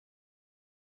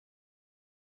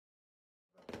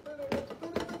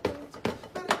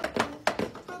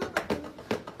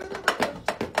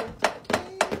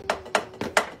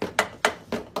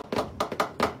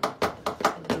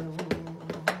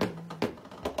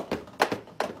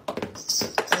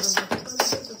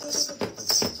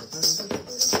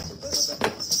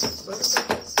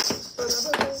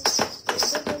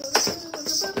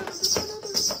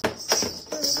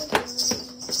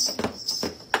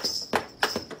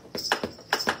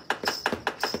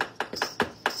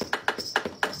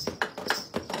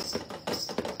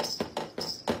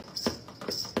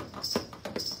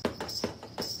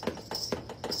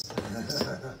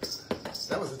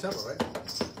That was the tempo, right?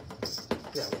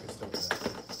 Yeah, we can still do that.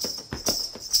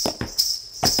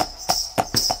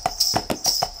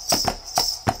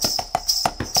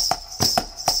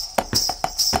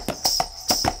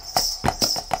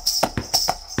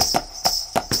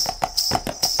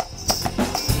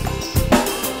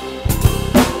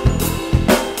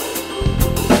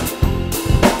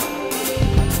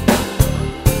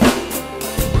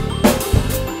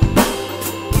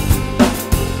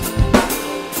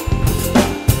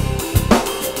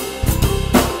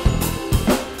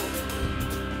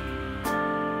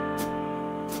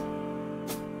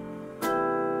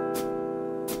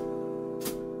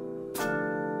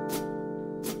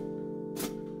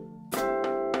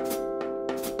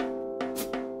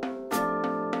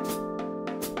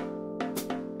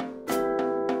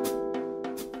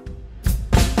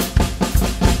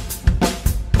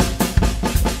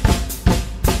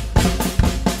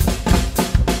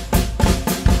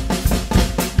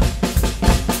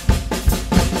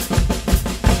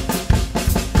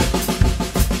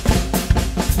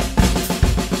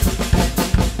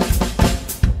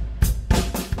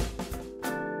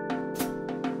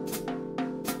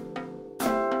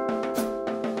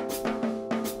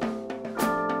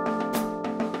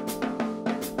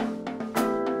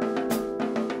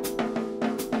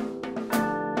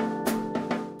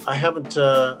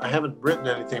 I haven't written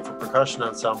anything for percussion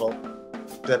ensemble.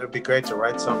 That would be great to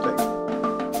write something.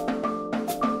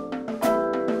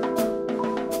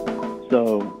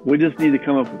 So we just need to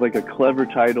come up with like a clever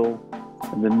title,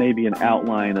 and then maybe an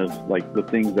outline of like the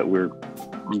things that we're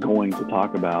going to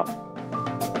talk about.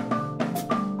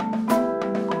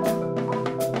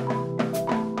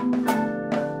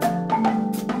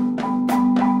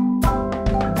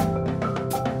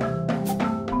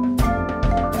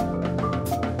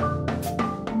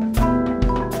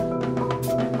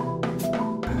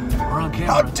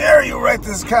 How dare you write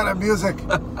this kind of music?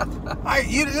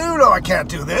 You know I can't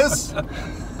do this.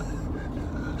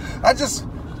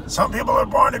 Some people are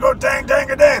born to go dang, dang,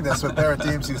 a dang. That's what Barrett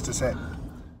Deems used to say.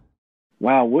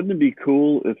 Wow, wouldn't it be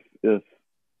cool if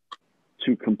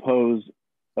to compose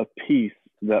a piece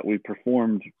that we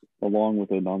performed along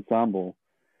with an ensemble,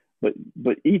 but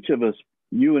each of us,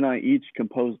 you and I each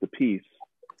composed a piece,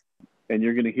 and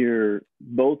you're going to hear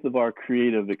both of our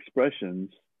creative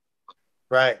expressions.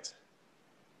 Right.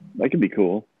 That could be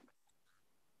cool.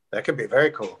 That could be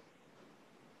very cool.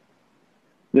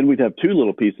 Then we'd have two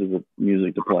little pieces of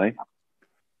music to play.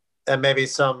 And maybe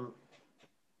something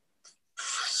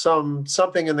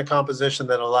in the composition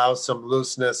that allows some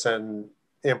looseness and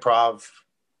improv,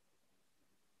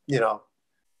 you know.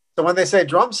 So when they say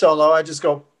drum solo, I just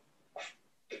go.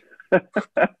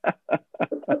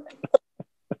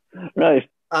 Right.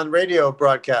 On radio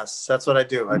broadcasts, that's what I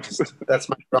do. That's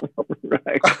my drum.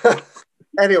 Right.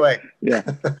 Anyway. Yeah.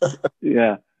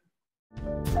 Yeah.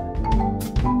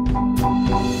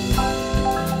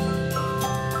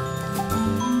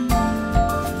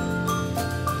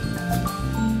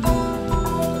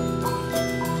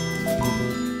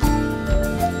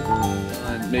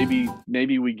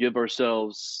 Maybe we give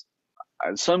ourselves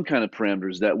some kind of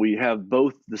parameters that we have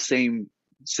both the same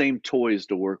toys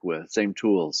to work with, same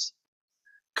tools.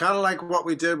 Kind of like what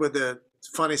we did with the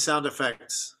funny sound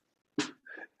effects.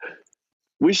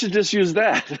 We should just use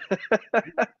that.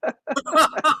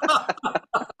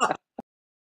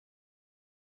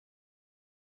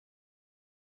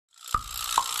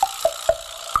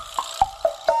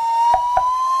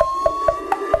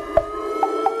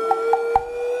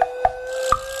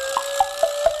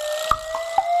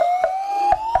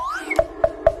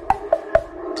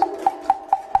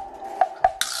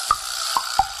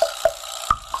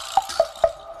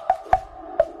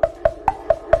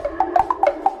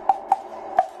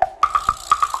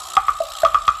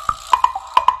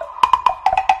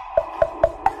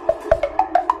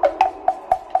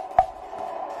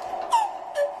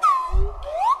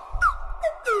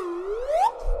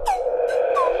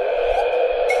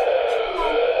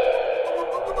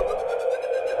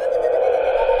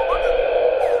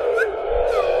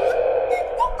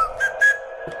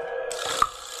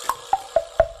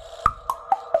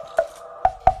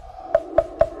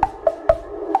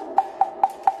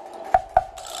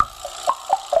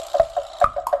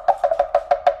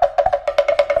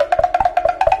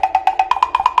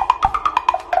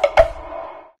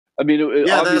 I mean, Yeah,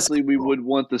 that's obviously we cool. would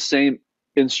want the same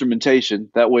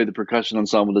instrumentation. That way the percussion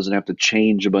ensemble doesn't have to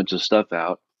change a bunch of stuff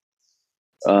out.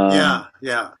 Um, Yeah,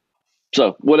 yeah.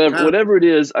 so Kind of, whatever it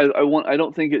is, I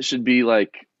don't think it should be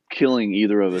like killing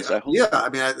either of us. yeah, I hope. yeah. I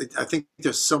mean, I think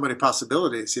there's so many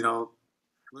possibilities, you know.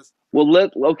 Well,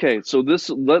 okay, so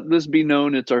let this be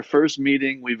known. It's our first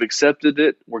meeting. We've accepted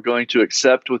it. We're going to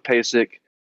accept with PASIC.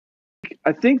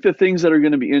 I think the things that are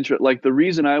going to be interesting, like the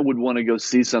reason I would want to go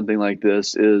see something like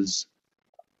this is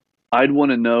I'd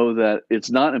want to know that it's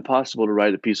not impossible to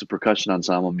write a piece of percussion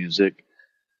ensemble music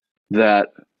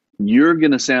that you're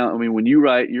going to sound. I mean, when you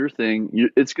write your thing,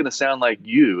 it's going to sound like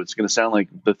you. It's going to sound like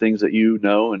the things that you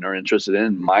know and are interested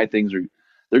in. My things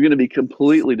they're going to be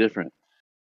completely different.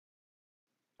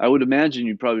 I would imagine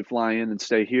you'd probably fly in and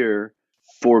stay here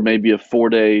for maybe a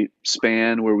 4-day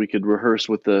span where we could rehearse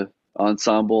with the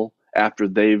ensemble after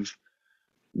they've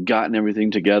gotten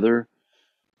everything together,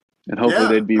 and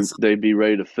hopefully Yeah, they'd be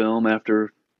ready to film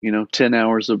after 10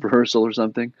 hours of rehearsal or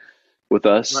something with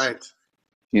us. right,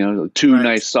 Two right,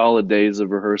 nice solid days of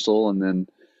rehearsal, and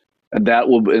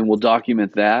we'll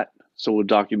document that. So we'll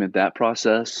document that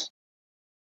process.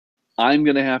 I'm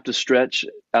going to have to stretch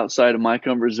outside of my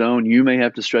comfort zone. You may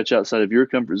have to stretch outside of your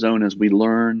comfort zone as we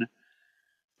learn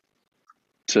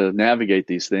to navigate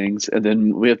these things, and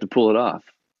then we have to pull it off.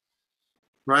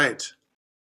 right,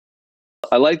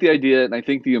 I like the idea, and I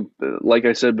think like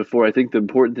I said before, I think the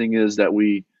important thing is that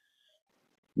we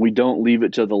don't leave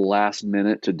it to the last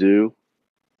minute to do,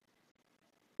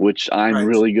 which I'm right.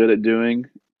 really good at doing.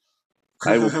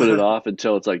 I will put it off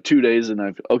until it's like 2 days,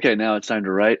 and okay, now it's time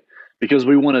to write, because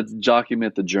we want to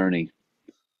document the journey.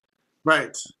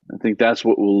 Right. I think that's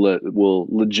what will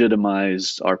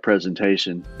legitimize our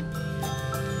presentation.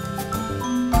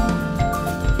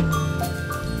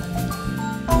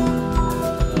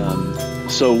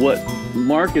 So what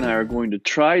Mark and I are going to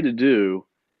try to do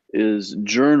is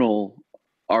journal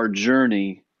our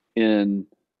journey in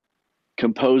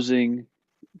composing,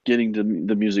 getting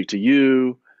the music to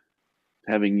you,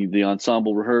 having the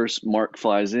ensemble rehearse. Mark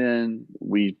flies in.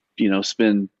 We,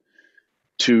 spend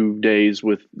 2 days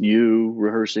with you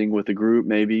rehearsing with a group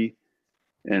maybe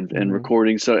and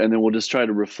recording. So, and then we'll just try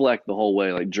to reflect the whole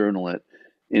way, like journal it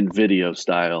in video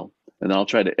style. And then I'll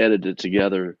try to edit it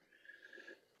together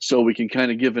so we can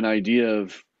kind of give an idea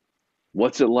of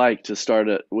what's it like to start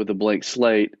with a blank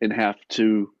slate and have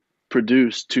to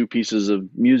produce 2 pieces of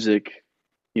music,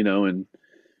 and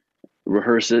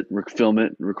rehearse it, film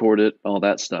it, record it, all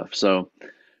that stuff. So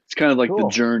it's kind of like the Cool.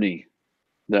 journey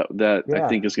that I Yeah.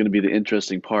 think is going to be the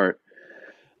interesting part.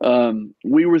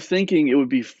 We were thinking it would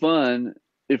be fun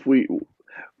if we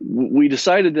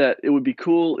decided that it would be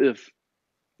cool if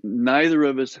neither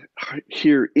of us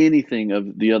hear anything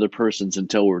of the other person's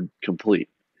until we're complete.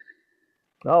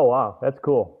 Oh, wow. That's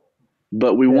cool.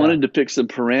 But we Yeah. wanted to pick some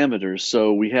parameters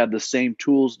so we had the same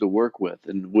tools to work with.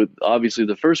 And with obviously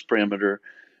the first parameter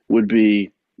would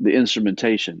be the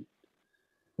instrumentation.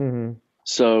 Mm-hmm.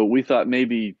 So we thought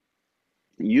maybe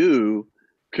you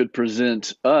could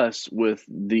present us with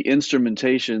the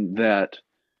instrumentation that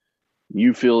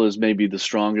you feel is maybe the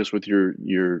strongest with your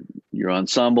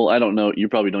ensemble. I don't know. You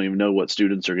probably don't even know what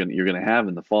students you're gonna have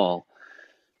in the fall.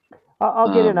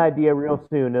 I'll get an idea real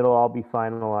soon. It'll all be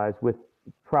finalized with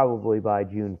probably by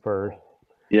June 1st.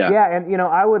 Yeah. Yeah, and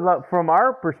I would love, from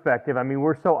our perspective, I mean,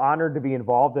 we're so honored to be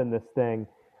involved in this thing.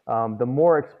 The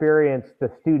more experience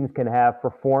the students can have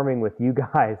performing with you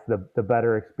guys, the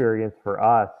better experience for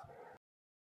us.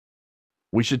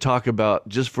 We should talk about,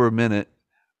 just for a minute,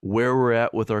 where we're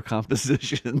at with our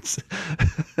compositions.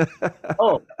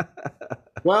 Oh,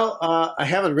 well, I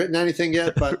haven't written anything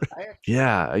yet, but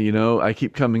yeah, I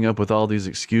keep coming up with all these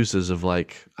excuses of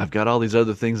like, I've got all these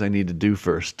other things I need to do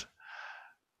first,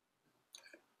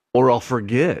 or I'll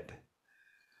forget.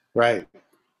 Right.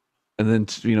 And then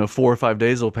 4 or 5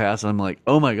 days will pass, and I'm like,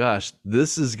 oh my gosh,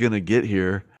 this is gonna get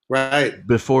here Right.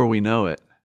 before we know it.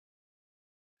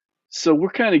 So we're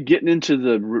kind of getting into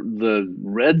the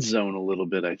red zone a little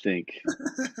bit, I think.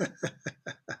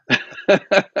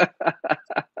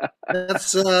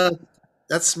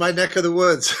 That's my neck of the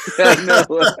woods. I know.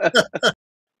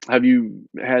 Have you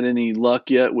had any luck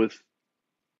yet with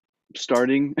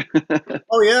starting?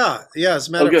 Oh yeah, yeah. As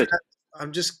a matter of good. fact,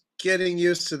 I'm just getting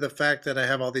used to the fact that I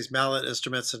have all these mallet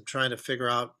instruments and trying to figure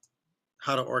out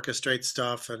how to orchestrate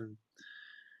stuff and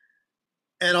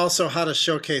also how to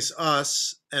showcase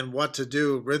us and what to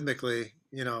do rhythmically.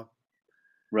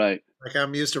 Right. Like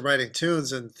I'm used to writing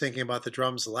tunes and thinking about the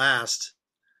drums last,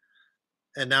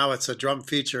 and now it's a drum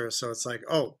feature, so it's like,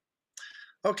 oh,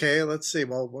 okay, let's see.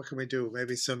 Well, what can we do?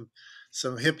 Maybe some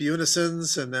hip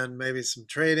unisons, and then maybe some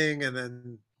trading, and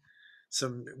then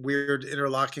some weird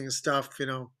interlocking stuff,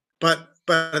 But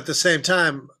at the same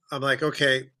time, I'm like,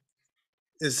 okay,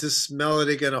 is this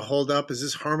melody going to hold up? Is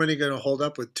this harmony going to hold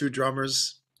up with two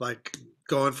drummers like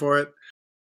going for it?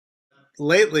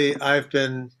 Lately, I've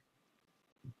been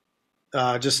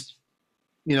just,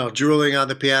 drooling on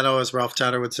the piano, as Ralph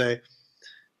Towner would say,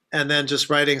 and then just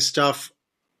writing stuff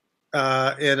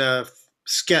in a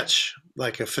sketch,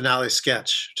 like a finale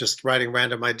sketch, just writing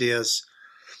random ideas,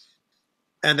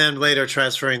 and then later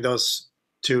transferring those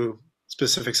to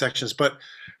specific sections. But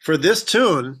for this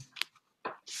tune,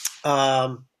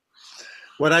 what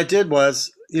I did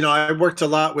was, I worked a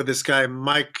lot with this guy,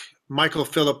 Michael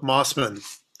Philip Mossman,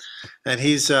 and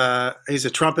he's a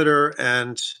trumpeter,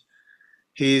 and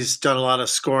he's done a lot of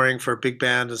scoring for big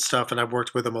band and stuff, and I've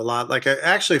worked with him a lot. Like, I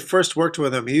actually first worked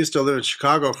with him. He used to live in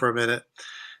Chicago for a minute,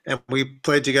 and we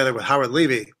played together with Howard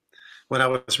Levy when I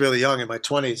was really young, in my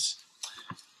 20s.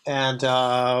 And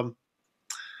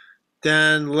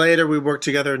then later we worked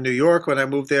together in New York when I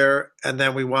moved there, and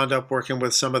then we wound up working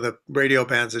with some of the radio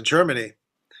bands in Germany.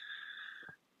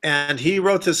 And he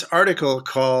wrote this article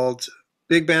called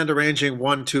Big Band Arranging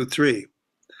 1, 2, 3.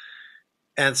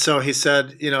 And so he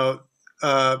said,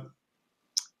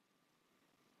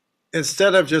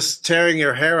 instead of just tearing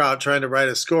your hair out trying to write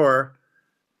a score,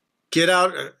 get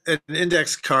out an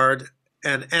index card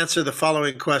and answer the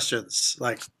following questions,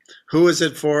 like, who is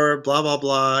it for, blah, blah,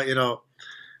 blah,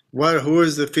 who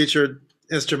is the featured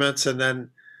instruments, and then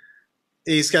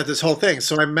he's got this whole thing.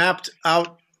 So I mapped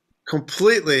out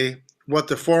completely what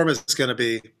the form is going to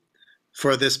be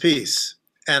for this piece,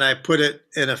 and I put it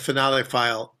in a finale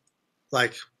file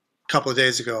like a couple of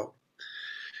days ago.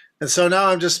 And so now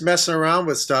I'm just messing around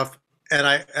with stuff, and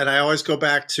I always go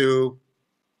back to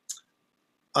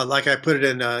like I put it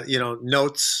in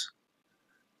notes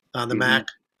on the Mac.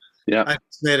 Yeah, I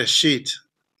just made a sheet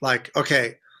like,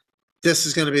 okay, this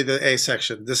is going to be the A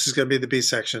section, this is going to be the B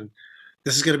section,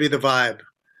 this is going to be the vibe.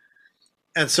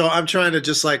 And so I'm trying to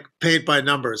just like paint by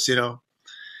numbers,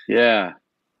 Yeah.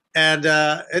 And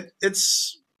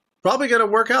it's probably going to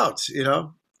work out,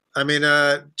 I mean,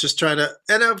 just trying to,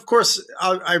 and of course,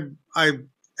 I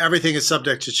everything is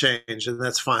subject to change, and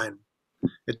that's fine.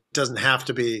 It doesn't have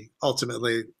to be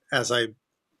ultimately as I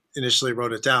initially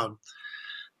wrote it down,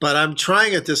 but I'm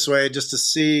trying it this way just to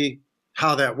see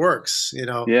how that works,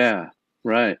 Yeah,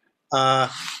 right.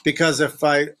 Because if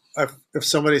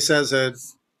somebody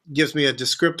says gives me a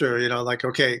descriptor, like,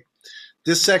 okay,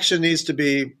 this section needs to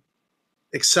be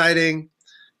exciting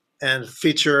and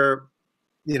feature,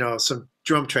 some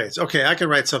drum trades. Okay, I can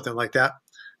write something like that.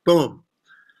 Boom.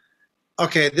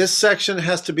 Okay, this section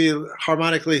has to be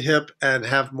harmonically hip and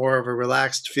have more of a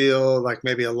relaxed feel, like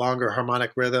maybe a longer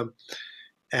harmonic rhythm,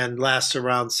 and lasts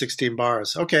around 16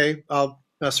 bars. Okay, I'll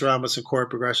mess around with some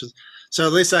chord progressions. So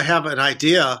at least I have an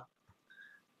idea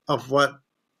of what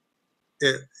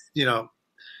it,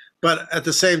 but at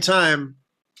the same time,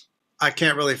 I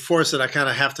can't really force it. I kind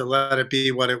of have to let it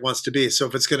be what it wants to be. So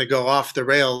if it's going to go off the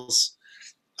rails,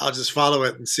 I'll just follow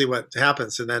it and see what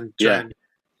happens, and then try and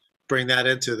bring that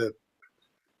into the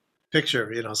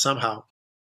picture, somehow.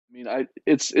 I mean,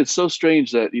 it's so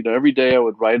strange that, every day I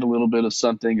would write a little bit of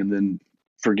something and then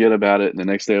forget about it. And the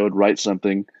next day I would write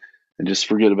something and just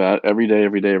forget about it every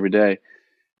day.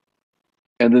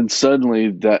 And then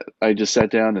suddenly that I just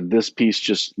sat down and this piece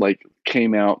just like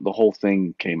came out, the whole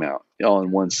thing came out all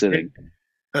in one sitting.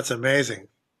 That's amazing.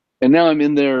 And now I'm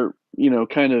in there,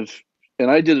 kind of, and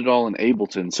I did it all in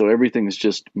Ableton. So everything's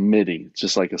just MIDI. It's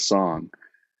just like a song.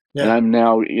 Yeah. And I'm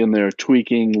now in there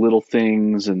tweaking little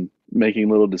things and making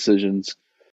little decisions.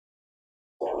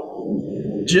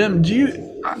 Jim,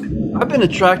 I've been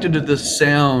attracted to this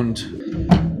sound,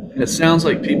 and it sounds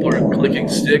like people are clicking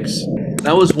sticks. And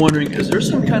I was wondering, is there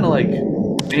some kind of like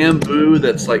bamboo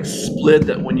that's like split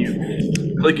that when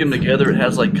you click them together, it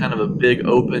has like kind of a big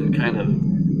open kind of.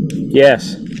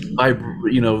 Yes.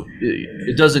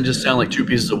 It doesn't just sound like two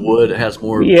pieces of wood. It has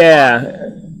more. Yeah.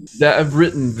 That I've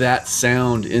written that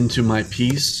sound into my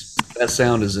piece. That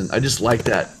sound isn't. I just like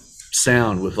that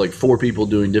sound with like four people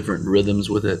doing different rhythms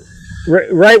with it.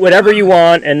 Write whatever you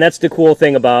want, and that's the cool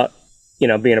thing about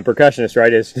being a percussionist,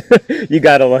 right? Is you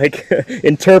got to like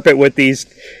interpret what these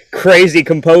crazy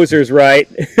composers write,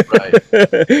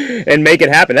 and make it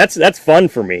happen. That's fun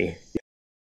for me.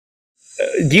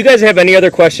 Do you guys have any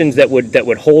other questions that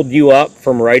would hold you up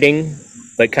from writing?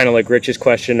 Like kind of like Rich's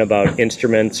question about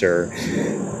instruments, or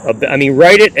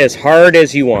write it as hard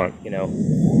as you want.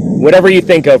 Whatever you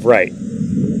think of, write.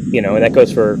 And that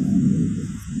goes for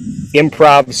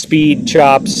improv, speed,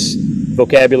 chops,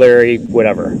 vocabulary,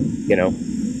 whatever.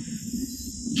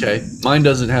 Okay, mine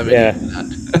doesn't have any of that.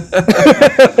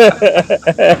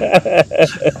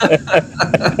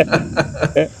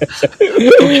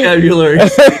 Vocabulary,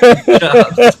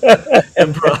 jobs,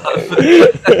 improv.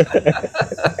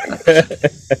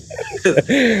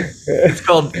 It's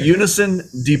called unison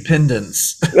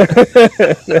dependence.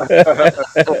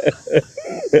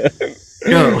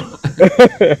 Go.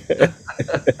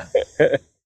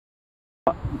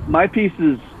 My piece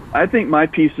is, I think my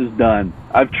piece is done.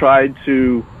 I've tried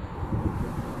to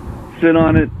sit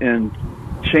on it and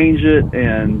change it,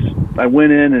 and I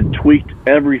went in and tweaked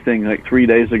everything like 3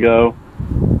 days ago,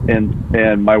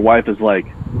 and my wife is like,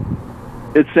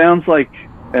 it sounds like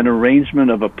an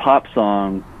arrangement of a pop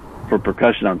song for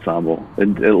percussion ensemble,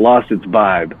 and it lost its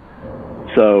vibe.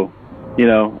 So, you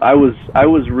know, I was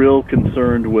real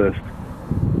concerned with,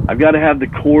 I've got to have the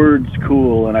chords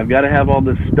cool, and I've got to have all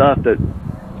this stuff that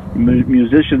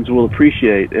musicians will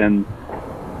appreciate, and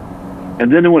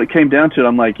then when it came down to it,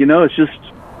 I'm like, you know, it's just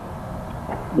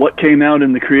what came out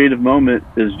in the creative moment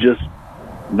is just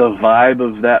the vibe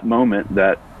of that moment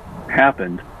that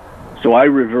happened. So I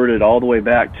reverted all the way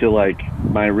back to like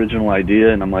my original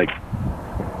idea, and I'm like,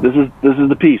 this is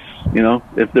the piece. You know,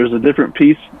 if there's a different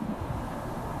piece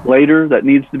later that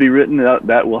needs to be written,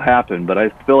 that will happen. But I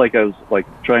feel like I was like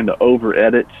trying to over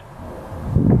edit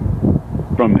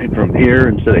from here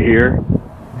instead of here.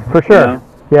 For sure. You know?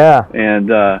 Yeah.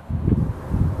 And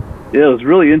it was a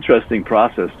really interesting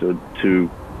process to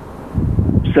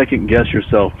second guess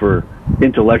yourself for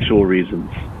intellectual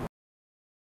reasons.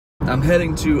 I'm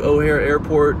heading to O'Hare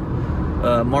Airport.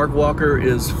 Mark Walker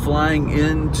is flying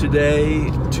in today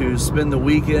to spend the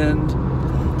weekend,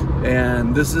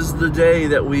 and this is the day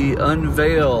that we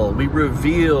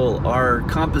reveal our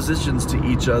compositions to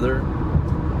each other,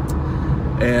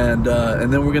 and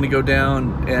then we're going to go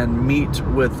down and meet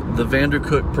with the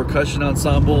Vandercook Percussion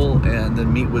Ensemble, and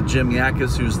then meet with Jim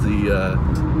Yakis, who's the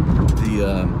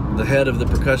head of the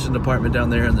percussion department down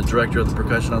there and the director of the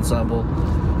percussion ensemble.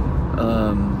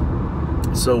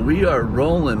 So we are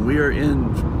rolling. We are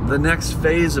in the next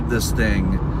phase of this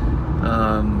thing.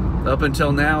 Up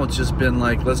until now, it's just been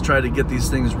like, let's try to get these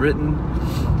things written.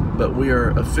 But we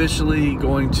are officially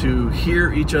going to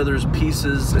hear each other's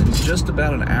pieces in just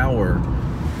about an hour.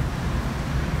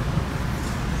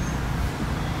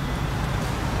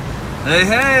 Hey,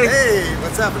 hey! Hey,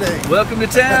 what's happening? Welcome to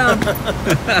town.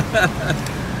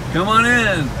 Come on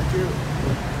in. Thank you.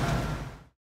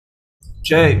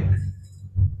 Okay.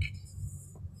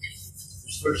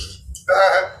 First.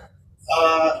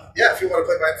 Yeah, if you want to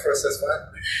play mine first, that's fine.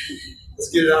 Let's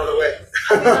get it out of the way.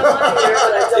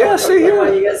 Yeah, see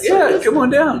here. Yeah, come on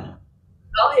down.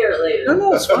 I'll hear it later.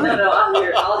 No, it's fine. No,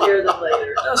 I'll hear them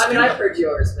later. I mean, I've heard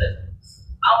yours, but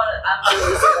I'm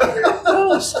gonna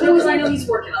listen later. Because I know he's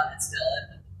working on it still.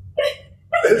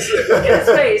 Look at his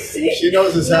face. See? She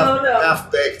knows it's half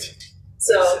baked.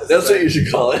 So That's what you should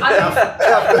call it.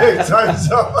 Half baked.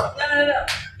 Time's up. No. I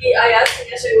asked him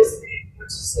yesterday, what'd you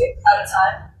say? Out of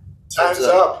time? Time's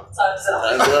up. Time's up.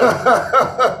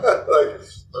 Like,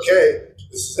 okay,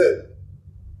 this is it.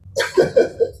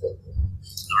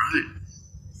 All right.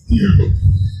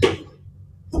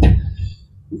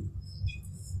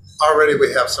 Already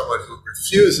we have someone who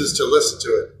refuses to listen to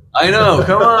it. I know.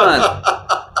 Come on.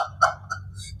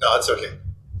 No, it's okay.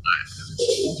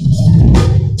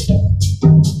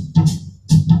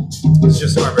 It's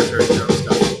just arbitrary drum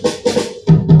stuff.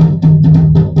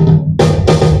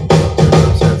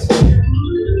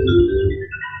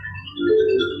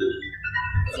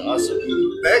 Awesome.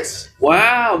 Thanks.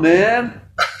 Wow, man.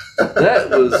 That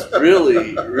was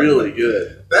really, really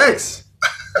good. Thanks.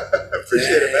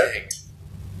 Appreciate it, man.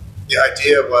 The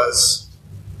idea was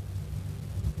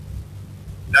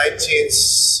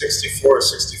 1964,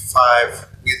 65.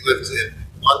 We lived in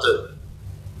London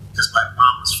because my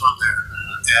mom was from there.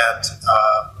 And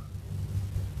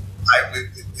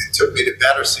it took me to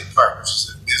Battersea Park, which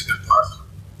is an amusement park.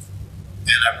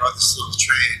 And I rode this little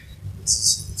train. This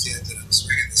is the end, and I was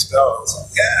ringing this bell. I was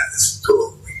like, yeah, this is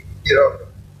cool. You know,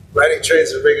 riding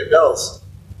trains and ringing bells.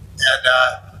 And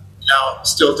now I'm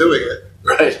still doing it.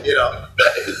 Right. You know.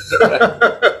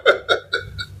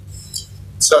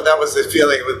 So that was the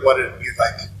feeling with what it'd be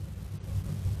like.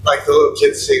 Like the little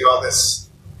kids seeing all this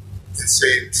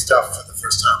insane stuff for the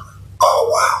first time. Oh,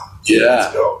 wow. Yeah.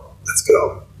 Let's go. Let's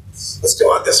go. Let's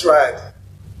go on this ride.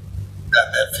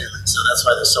 That feeling. So that's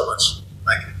why there's so much,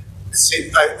 like,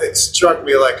 it struck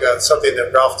me like something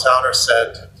that Ralph Towner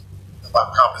said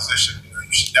about composition. You know,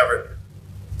 you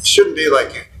shouldn't be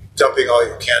like you dumping all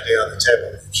your candy on the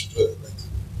table. You should put it like,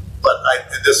 but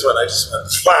in this one, I just went,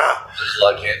 wow. There's a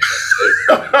lot of candy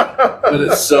on But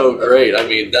it's so great. I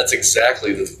mean, that's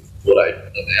exactly what I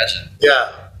imagine.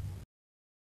 Yeah.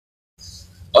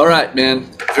 All right,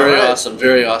 man. Very All right. awesome.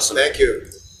 Very awesome. Thank you.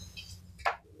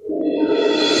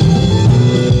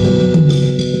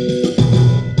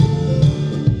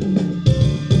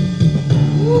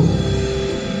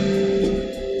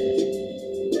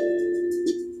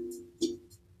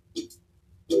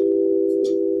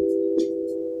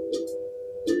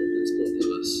 It's both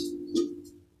of us.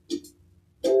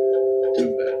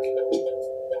 Tune back.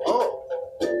 Oh.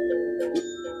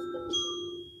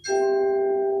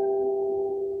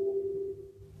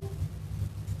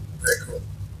 Very cool.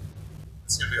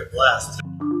 It's gonna be a blast.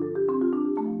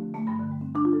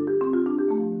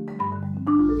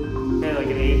 Yeah, like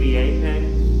an ABA thing.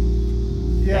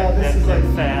 Yeah, That's this is like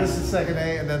fast. this is second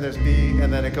A, and then there's B,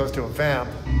 and then it goes to a vamp,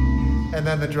 and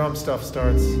then the drum stuff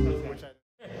starts. Which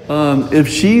If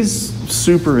she's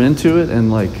super into it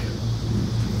and like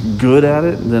good at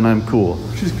it, then I'm cool.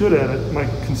 She's good at it. My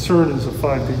concern is a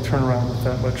 5-day turnaround with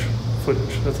that much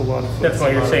footage. That's a lot of footage. That's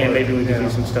why you're saying maybe we could do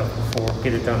some stuff before,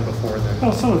 get it done before then.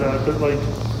 Oh, some of that, but like,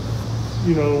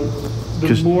 you know, the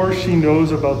 'Cause- more she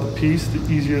knows about the piece, the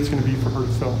easier it's going to be for her to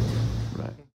film.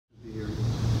 Right.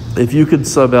 If you could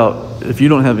sub out, if you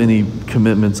don't have any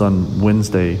commitments on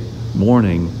Wednesday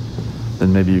morning,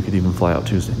 then maybe you could even fly out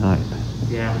Tuesday night.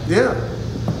 Yeah. Yeah.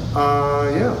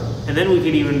 Yeah. And then we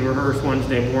could even rehearse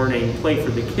Wednesday morning, play for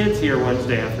the kids here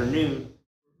Wednesday afternoon.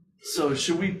 So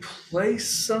should we play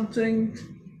something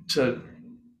to,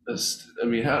 I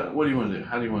mean, what do you want to do?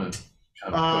 How do you want to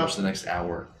kind of approach the next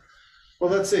hour? Well,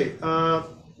 let's see.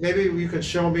 Maybe you can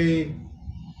show me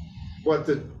what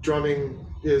the drumming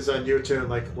is on your tune,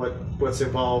 like what's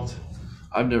involved.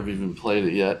 I've never even played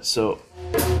it yet, so.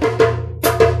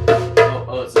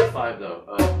 Oh, it's at 5 though.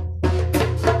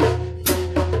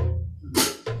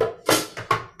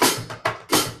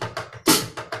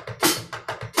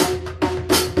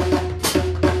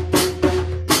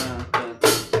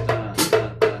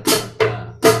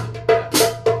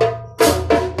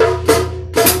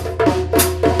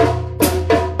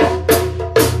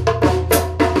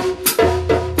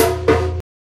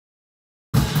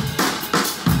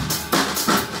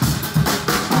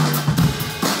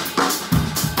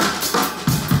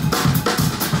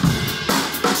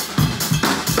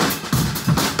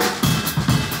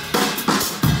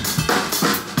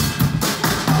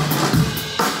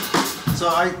 So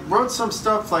I wrote some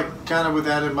stuff like kind of with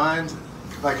that in mind.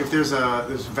 Like if there's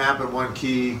vamp in one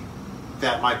key,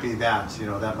 that might be that, you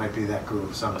know, that might be that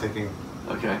groove. So I'm thinking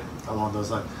Okay. along those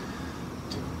lines.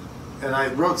 And I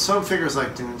wrote some figures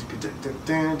like sort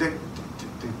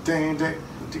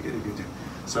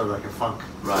of like a funk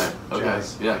Right. Okay.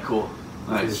 jazz Yeah. Cool.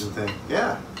 Nice. fusion thing.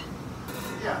 Yeah.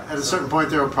 Yeah. At a certain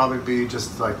point there will probably be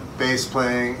just like bass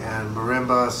playing and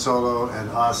marimba solo and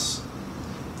us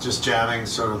just jamming,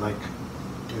 sort of like,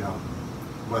 you know,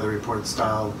 weather report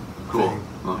style Cool. thing.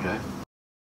 Okay.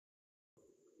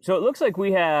 So it looks like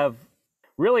we have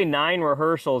really 9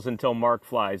 rehearsals until Mark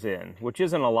flies in, which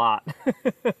isn't a lot.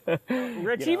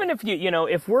 Rich, even if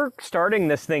if we're starting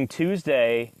this thing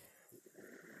Tuesday,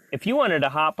 if you wanted to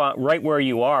hop on right where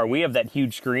you are, we have that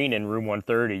huge screen in room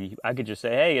 130. I could just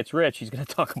say, hey, it's Rich. He's going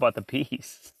to talk about the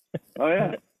piece. Oh,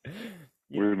 yeah.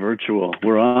 We're virtual.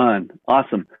 We're on.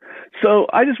 Awesome. So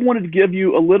I just wanted to give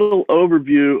you a little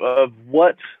overview of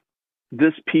what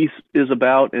this piece is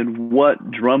about and what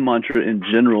DrumMantra in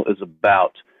general is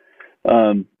about.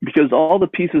 Because all the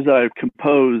pieces that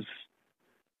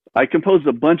I composed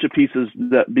a bunch of pieces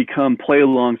that become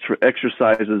play-alongs for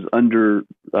exercises under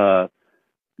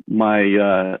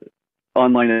my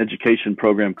online education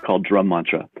program called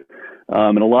DrumMantra.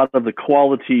 And a lot of the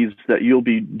qualities that you'll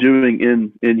be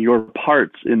doing in your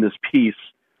parts in this piece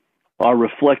are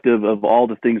reflective of all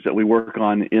the things that we work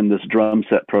on in this drum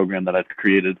set program that I've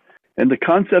created. And the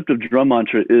concept of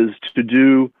DrumMantra is to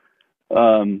do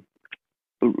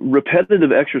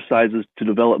repetitive exercises to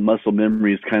develop muscle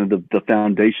memory is kind of the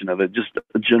foundation of it. Just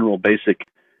a general basic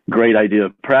great idea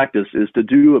of practice is to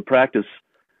do a practice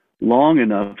long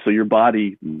enough so your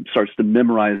body starts to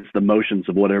memorize the motions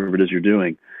of whatever it is you're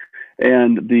doing.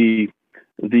 And the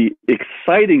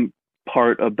exciting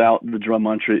part about the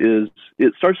DrumMantra is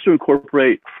it starts to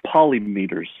incorporate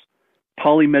polymeters,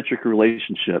 polymetric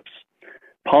relationships.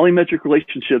 Polymetric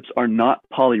relationships are not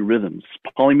polyrhythms.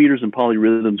 Polymeters and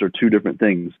polyrhythms are two different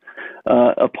things.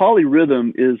 A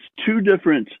polyrhythm is two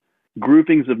different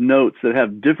groupings of notes that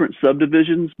have different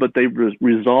subdivisions, but they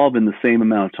resolve in the same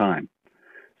amount of time.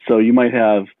 So you might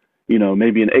have,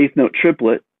 maybe an 8th note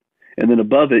triplet, and then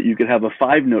above it, you could have a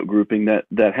 5-note grouping that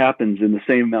happens in the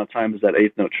same amount of time as that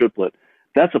 8th note triplet.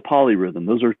 That's a polyrhythm.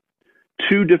 Those are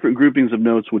two different groupings of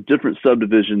notes with different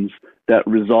subdivisions that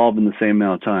resolve in the same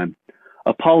amount of time.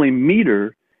 A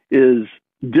polymeter is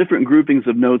different groupings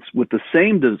of notes with the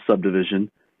same subdivision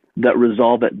that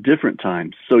resolve at different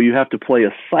times. So you have to play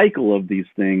a cycle of these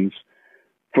things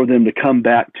for them to come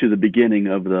back to the beginning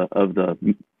of the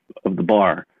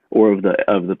bar or of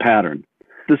the pattern.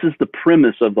 This is the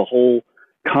premise of the whole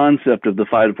concept of the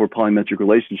 5-4 polymetric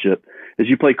relationship. Is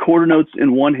you play quarter notes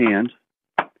in one hand,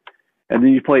 and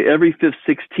then you play every 5th,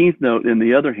 16th note in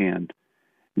the other hand.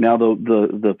 Now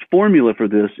the formula for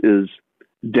this is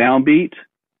downbeat,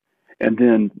 and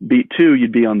then beat 2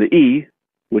 you'd be on the E,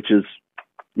 which is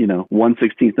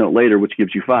 1/16th note later, which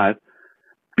gives you 5.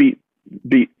 Beat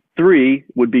 3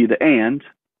 would be the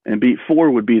and beat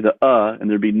 4 would be the and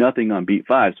there'd be nothing on beat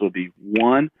 5, so it'd be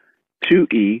 1, 2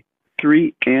 E,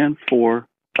 3 and 4,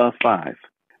 5.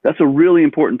 That's a really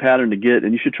important pattern to get,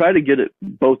 and you should try to get it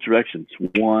both directions.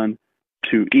 1,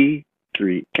 2 E,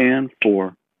 3 and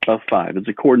 4, 5. It's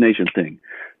a coordination thing.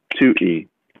 2 E,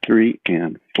 3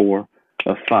 and 4,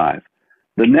 5.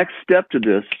 The next step to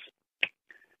this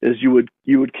is you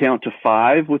would count to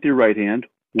 5 with your right hand.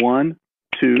 1,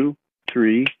 2,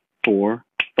 3, 4,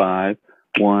 5.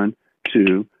 1,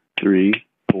 2, 3,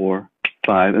 4,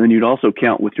 5. And then you'd also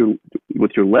count with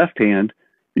your left hand.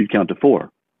 You'd count to 4.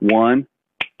 1,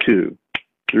 2,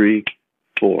 3,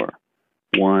 4.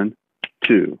 1,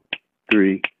 2,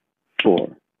 3, 4.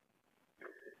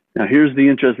 Now here's the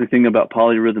interesting thing about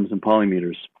polyrhythms and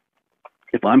polymeters.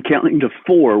 If I'm counting to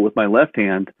 4 with my left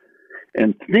hand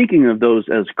and thinking of those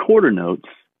as quarter notes,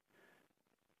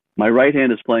 my right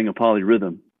hand is playing a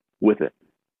polyrhythm with it.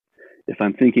 If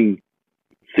I'm thinking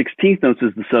 16th notes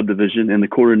is the subdivision and the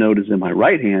quarter note is in my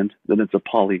right hand, then it's a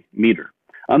polymeter.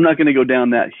 I'm not going to go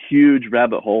down that huge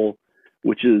rabbit hole,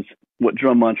 which is what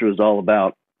DrumMantra is all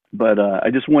about. But I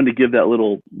just wanted to give that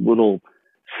little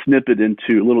snippet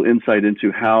into, little insight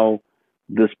into how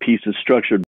this piece is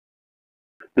structured.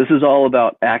 This is all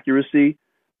about accuracy.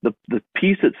 The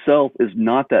piece itself is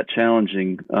not that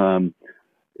challenging.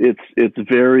 It's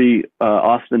very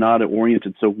ostinato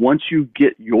oriented. So once you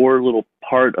get your little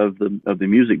part of the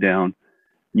music down,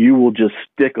 you will just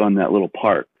stick on that little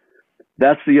part.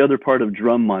 That's the other part of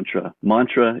DrumMantra.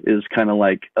 Mantra is kind of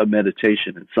like a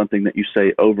meditation. It's something that you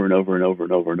say over and over and over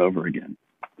and over and over again.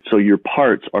 So your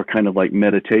parts are kind of like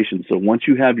meditation. So once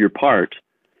you have your part,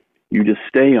 you just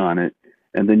stay on it,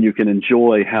 and then you can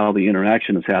enjoy how the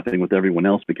interaction is happening with everyone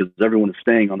else, because everyone is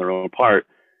staying on their own part.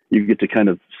 You get to kind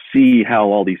of see how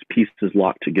all these pieces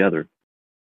lock together.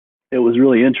 It was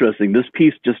really interesting. This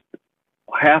piece just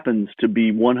happens to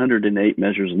be 108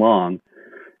 measures long.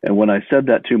 And when I said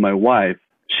that to my wife,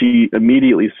 she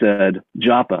immediately said,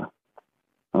 japa.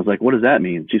 I was like, what does that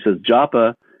mean? She says,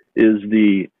 japa is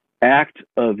the act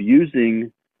of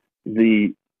using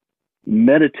the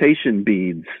meditation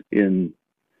beads in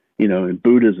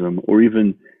Buddhism, or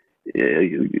even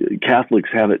Catholics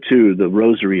have it too. The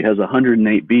rosary has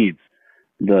 108 beads.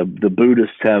 The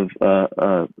Buddhists have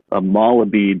a mala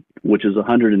bead, which is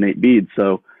 108 beads.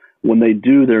 So when they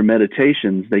do their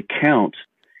meditations, they count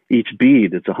each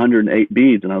bead. It's 108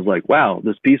 beads. And I was like, wow,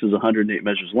 this piece is 108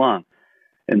 measures long.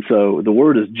 And so the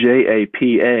word is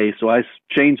J-A-P-A. So I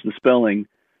changed the spelling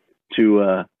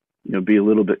to be a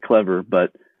little bit clever,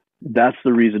 but that's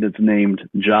the reason it's named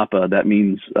japa. That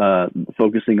means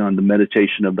focusing on the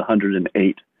meditation of the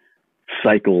 108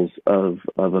 cycles of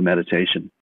a meditation.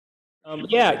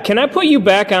 Yeah, can I put you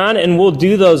back on and we'll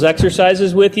do those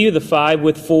exercises with you, the 5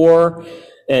 with 4,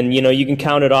 and you can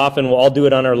count it off, and we'll all do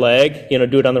it on our leg.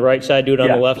 Do it on the right side, do it on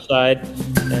the left side.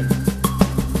 And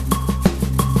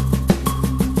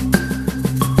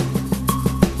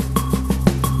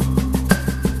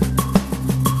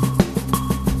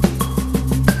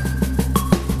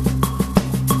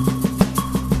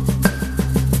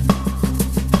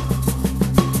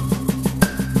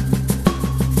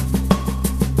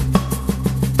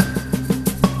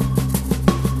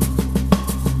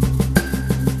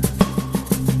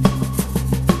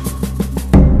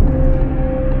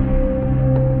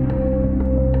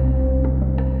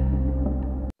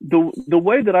the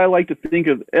way that I like to think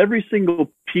of every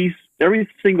single piece, every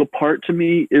single part to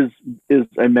me is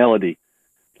a melody.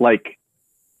 Like,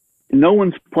 no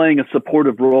one's playing a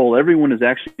supportive role. Everyone is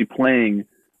actually playing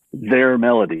their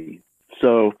melody.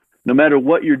 So no matter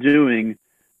what you're doing,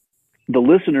 the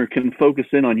listener can focus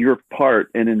in on your part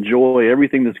and enjoy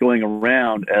everything that's going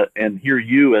around and hear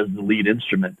you as the lead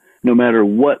instrument, no matter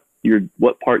what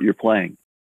part you're playing.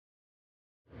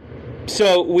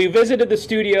 So we visited the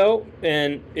studio,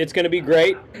 and it's going to be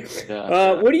great.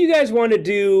 What do you guys want to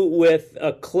do with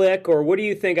a click, or what do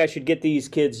you think I should get these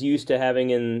kids used to having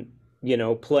in you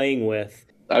know, playing with.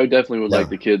 I definitely would like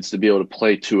the kids to be able to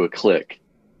play to a click.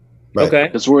 Right. Okay.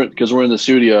 Because we're in the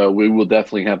studio, we will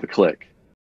definitely have a click.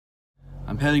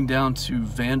 I'm heading down to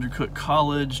Vandercook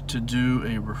College to do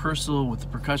a rehearsal with the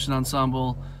percussion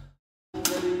ensemble.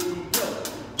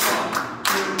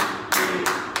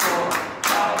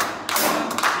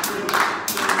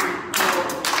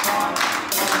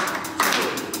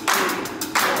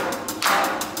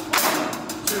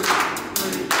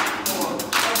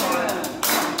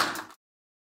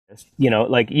 You know,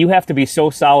 like you have to be so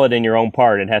solid in your own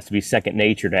part, it has to be second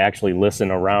nature to actually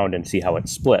listen around and see how it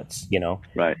splits, you know?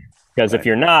 Right. Because if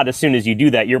you're not, as soon as you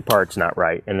do that, your part's not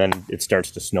right, and then it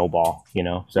starts to snowball, you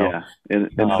know? So, yeah, and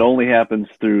it only happens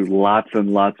through lots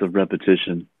and lots of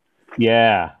repetition.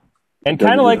 Yeah. And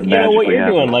kind of like, you know, what you're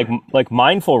doing, like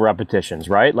mindful repetitions,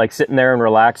 right? Like sitting there and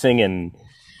relaxing and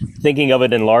thinking of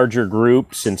it in larger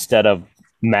groups instead of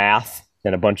math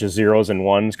and a bunch of zeros and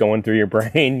ones going through your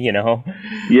brain, you know?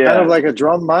 Yeah. Kind of like a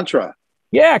drum mantra.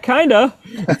 Yeah, kind of.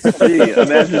 Gee,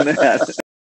 imagine that.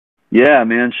 Yeah,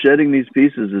 man, shedding these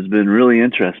pieces has been really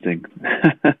interesting.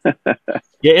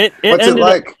 Yeah, What's it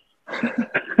like?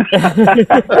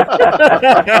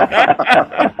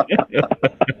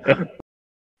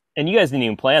 And you guys didn't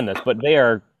even plan this, but they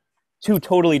are two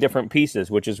totally different pieces,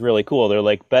 which is really cool. They're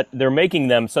like, they're making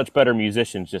them such better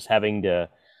musicians, just having to,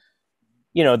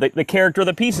 you know, the character of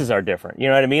the pieces are different. You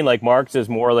know what I mean? Like Mark's is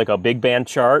more like a big band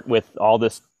chart with all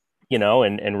this, you know,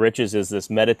 and Rich's is this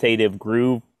meditative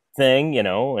groove thing, you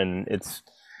know, and it's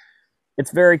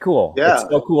very cool. Yeah. It's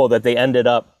so cool that they ended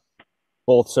up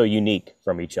both so unique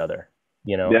from each other,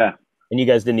 you know? Yeah. And you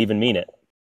guys didn't even mean it.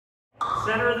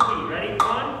 Center of the beat. Ready?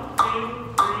 1,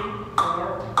 2, 3,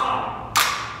 4, 5.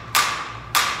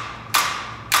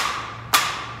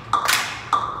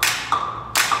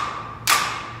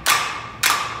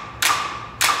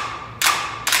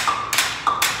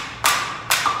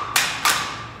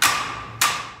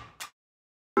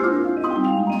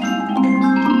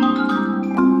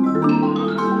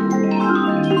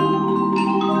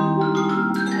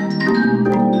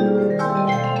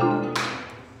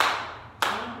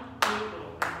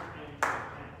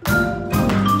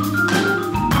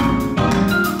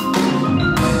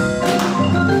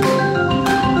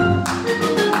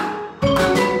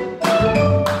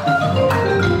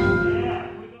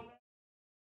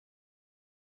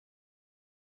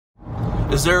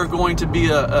 Is there going to be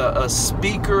a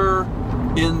speaker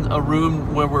in a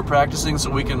room where we're practicing so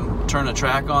we can turn a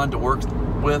track on to work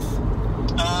with?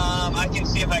 I can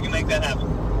see if I can make that happen.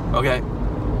 Okay.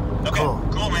 Okay.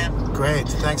 Cool, man. Great.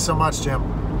 Thanks so much, Jim.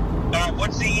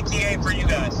 What's the ETA for you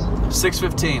guys?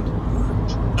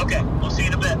 6:15. Okay, we'll see you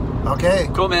in a bit. Okay.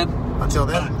 Cool, man. Until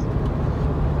then.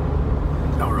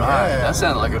 All right. That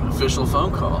sounded like an official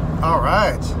phone call. All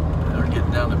right. We're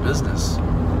getting down to business.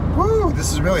 Woo!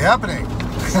 This is really happening.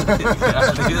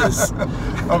 Yeah, it is.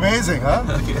 Amazing, huh?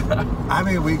 Yeah. I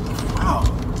mean, wow.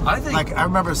 I think, Like, I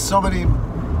remember so many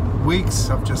weeks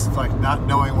of just like not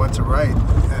knowing what to write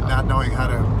and not knowing how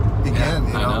to begin,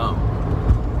 you know? I know.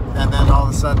 And then all of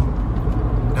a sudden,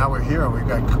 now we're here and we've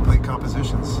got complete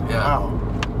compositions. Yeah.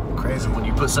 Wow. Crazy. When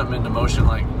you put something into motion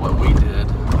like what we did,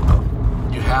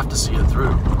 you have to see it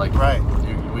through. Like, Right.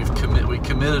 we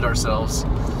committed ourselves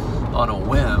on a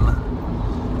whim,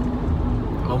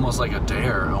 almost like a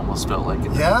dare. Almost felt like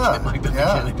it. Yeah, Like the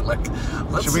yeah. beginning. Like,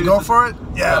 let's Should we see go this- for it?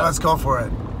 Yeah, Yeah. let's go for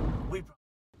it.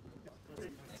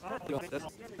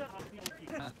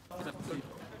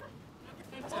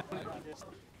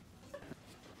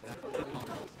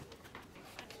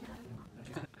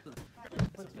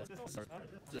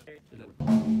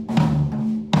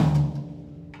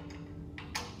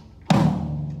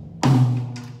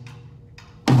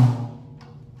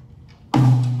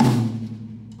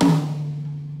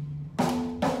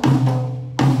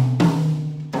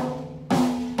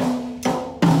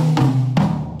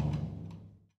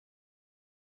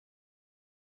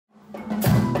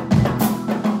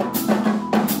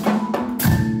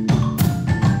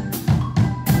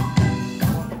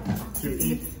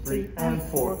 And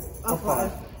 4, a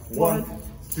 5. 1,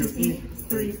 2, E,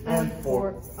 3, and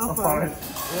 4, a 5.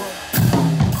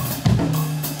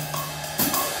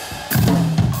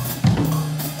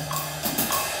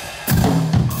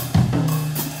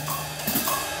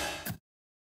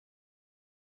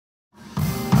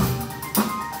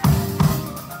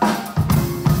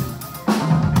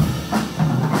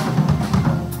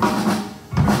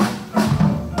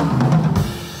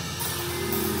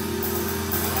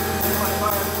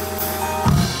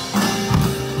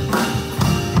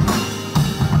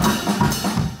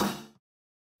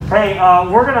 Hey,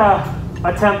 we're gonna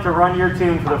attempt to run your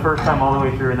tune for the first time all the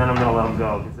way through, and then I'm gonna let them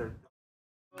go.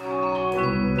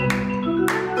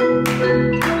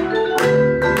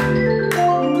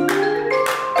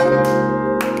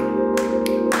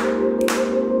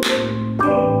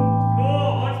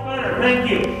 Thank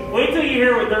you. Wait till you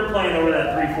hear what they're playing over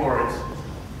that 3/4. It's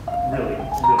really, really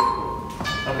cool.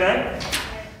 Okay?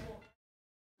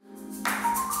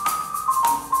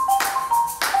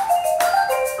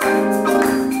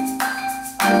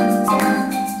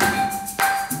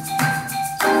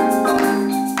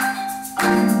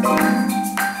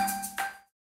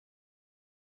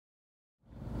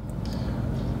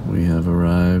 We have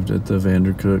arrived at the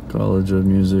Vandercook College of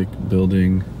Music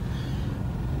building.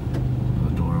 The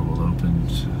door will open.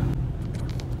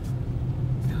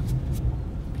 Yeah.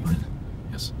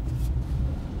 Yes.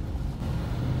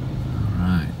 All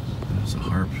right. There's a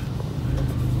harp.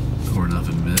 Corn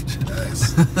oven mitt.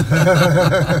 Nice.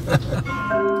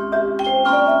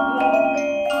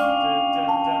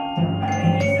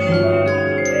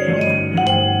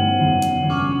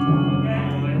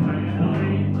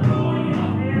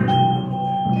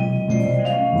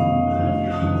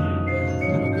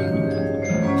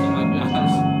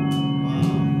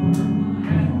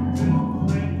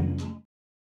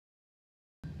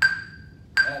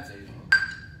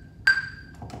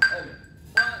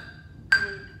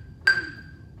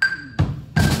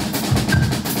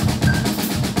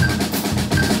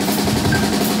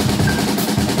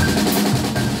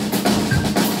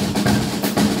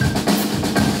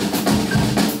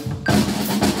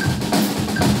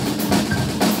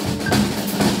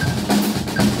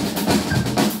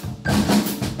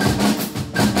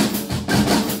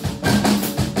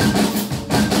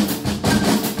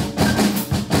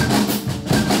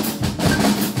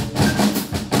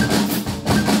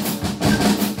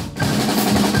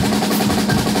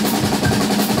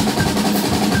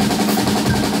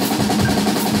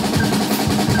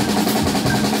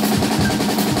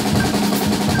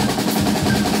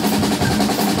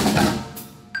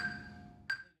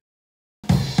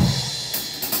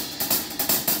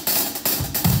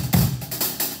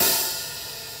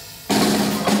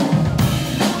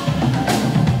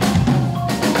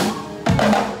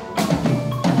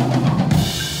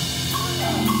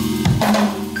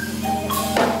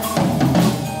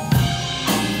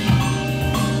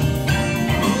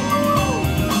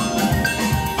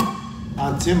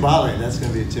 Timbale, that's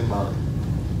going to be a timbale.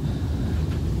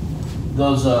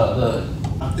 Those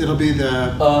It'll be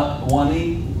the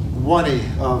 1E.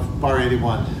 1E of bar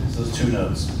 81. So those two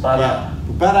notes. Yeah.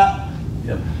 Ba-da.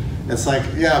 Yep. It's like,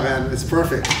 yeah, man, it's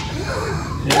perfect.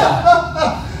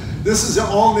 Yeah. This is the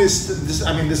only.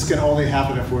 I mean, this can only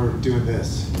happen if we're doing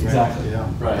this. Right? Exactly. You know?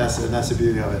 Right. That's the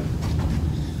beauty of it.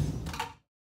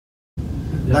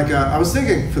 Like I was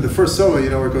thinking for the first solo, you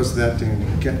know, where it goes to that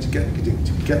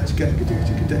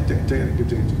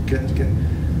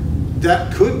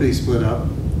that could be split up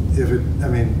if it. I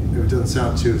mean, if it doesn't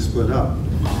sound too split up.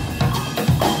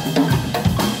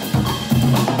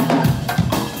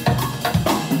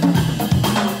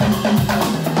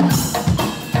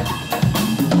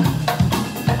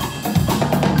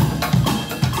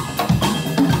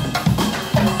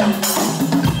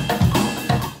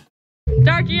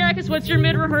 Dr. what's your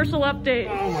mid-rehearsal update?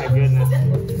 Oh my goodness.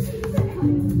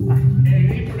 Hey, you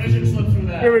need permission slip through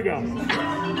that. Here we go.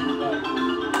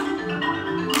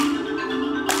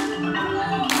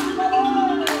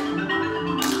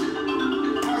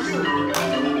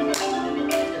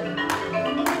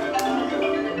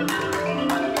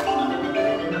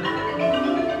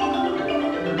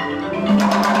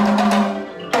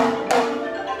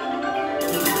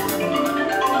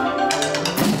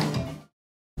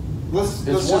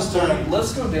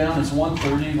 Let's go down. It's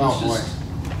 1:30. Oh boy.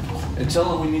 And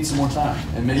tell him we need some more time,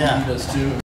 and maybe he does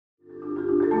too.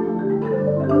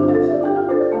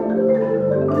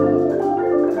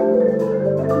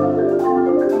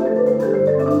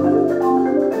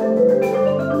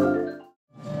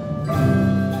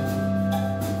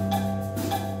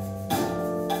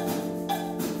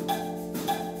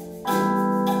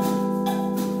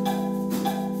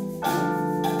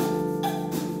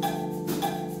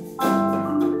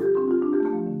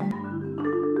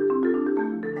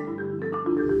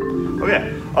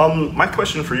 My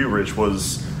question for you, Rich,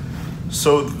 was,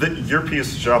 so your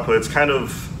piece, Japa,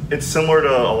 it's similar to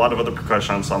a lot of other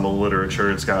percussion ensemble literature.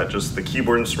 It's got just the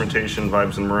keyboard instrumentation,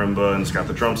 vibes and marimba, and it's got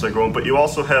the drum set going, but you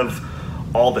also have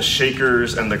all the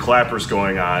shakers and the clappers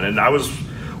going on. And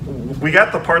we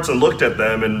got the parts and looked at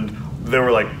them, and they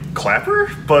were like, clapper?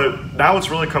 But now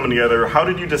it's really coming together. How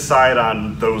did you decide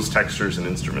on those textures and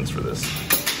instruments for this?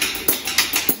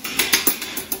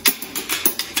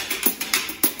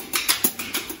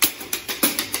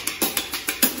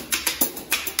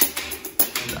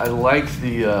 I like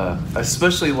the, I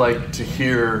especially like to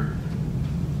hear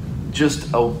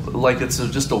just like it's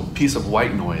just a piece of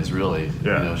white noise, really.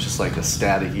 Yeah. You know, it's just like a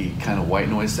static-y kind of white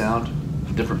noise sound,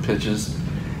 different pitches.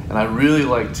 And I really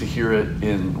like to hear it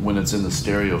when it's in the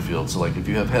stereo field. So like if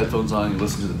you have headphones on, you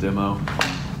listen to the demo,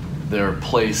 they're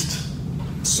placed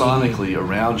sonically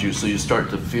around you, so you start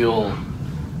to feel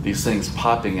these things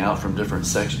popping out from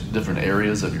different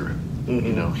areas of your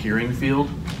you know, hearing field.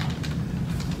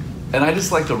 And I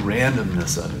just like the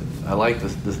randomness of it. I like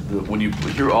the when you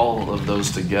hear all of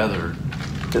those together,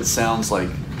 it sounds like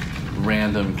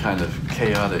random kind of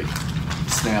chaotic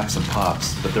snaps and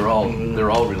pops, but they're all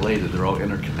related. They're all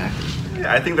interconnected.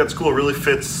 Yeah, I think that's cool. It really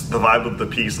fits the vibe of the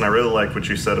piece, and I really like what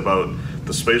you said about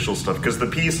the spatial stuff, because the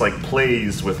piece like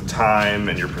plays with time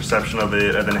and your perception of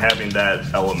it, and then having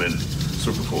that element,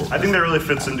 super cool. I think that really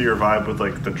fits into your vibe with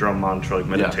like the drum mantra, like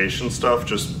meditation stuff,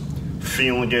 just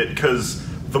feeling it, because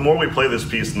the more we play this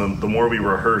piece and the more we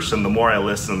rehearse and the more I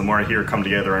listen, the more I hear it come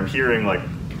together, I'm hearing like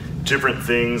different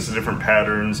things, different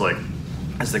patterns, like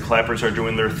as the clappers are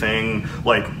doing their thing.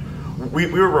 Like we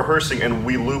were rehearsing and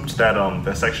we looped that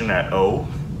that section at O,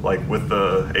 like with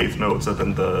the 8th notes, and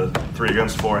then the 3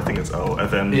 against 4, I think it's O, and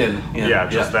then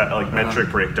just that like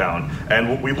metric breakdown,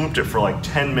 and we looped it for like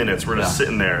 10 minutes. We're just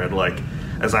sitting there, and like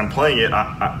as I'm playing it,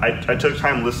 I took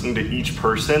time listening to each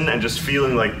person and just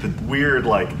feeling like the weird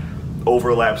like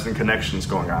overlaps and connections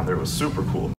going on there. It was super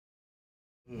cool.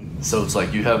 So it's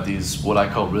like you have these, what I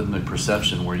call rhythmic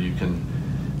perception, where you can,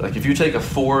 like if you take a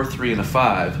 4, 3, and a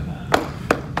 5,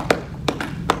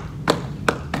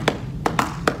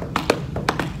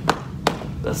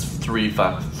 that's 3,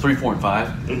 4, and 5.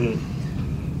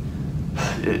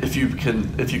 If you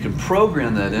can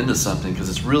program that into something, because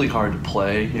it's really hard to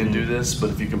play and do this,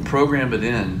 but if you can program it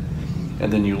in,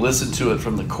 and then you listen to it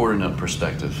from the quarter note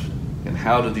perspective, and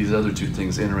how do these other two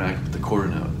things interact with the quarter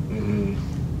note?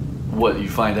 What you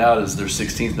find out is there's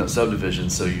 16th note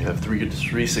subdivisions, so you have 3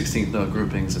 16th note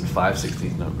groupings and 5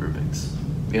 16th note groupings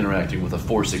interacting with a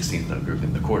 4 16th note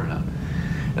grouping, the quarter note.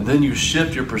 And then you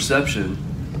shift your perception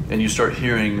and you start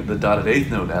hearing the dotted 8th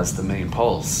note as the main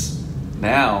pulse.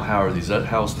 Now, how is the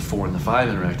 4 and the 5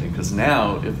 interacting? Because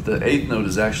now, if the 8th note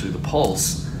is actually the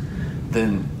pulse,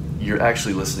 then you're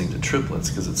actually listening to triplets,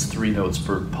 because it's 3 notes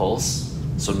per pulse.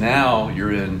 So now are you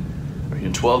in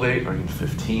 12/8, are you in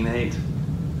 15/8?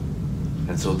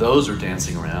 And so those are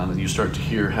dancing around, and you start to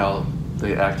hear how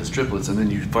they act as triplets, and then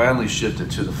you finally shift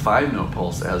it to the 5-note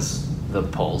pulse as the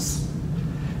pulse.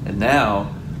 And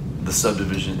now the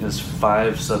subdivision is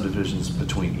 5 subdivisions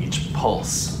between each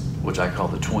pulse, which I call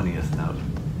the 20th note.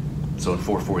 So in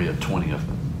 4/4 you have 20 of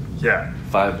them. Yeah.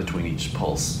 5 between each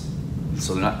pulse.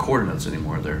 So they're not quarter notes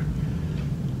anymore, they're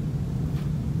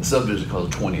the subdivision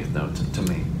called the 20th note to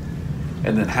me.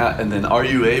 And then are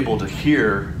you able to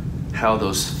hear how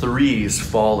those 3s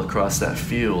fall across that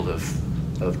field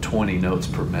of 20 notes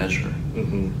per measure?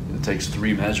 It takes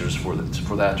 3 measures for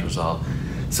that to resolve.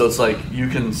 So it's like you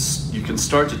can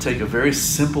start to take a very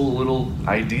simple little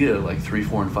idea like 3,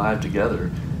 4, and 5 together,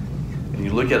 and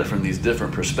you look at it from these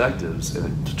different perspectives,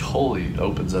 and it totally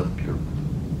opens up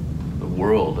the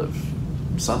world of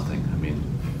something. I mean,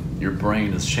 your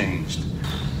brain has changed.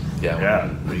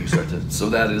 When you start to, so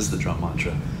that is the drum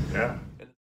mantra. Yeah.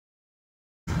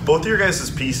 Both of your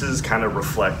guys' pieces kind of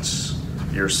reflect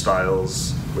your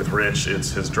styles. With Rich,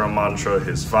 it's his drum mantra,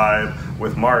 his vibe.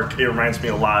 With Mark, it reminds me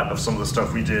a lot of some of the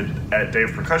stuff we did at Day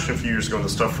of Percussion a few years ago, and the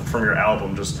stuff from your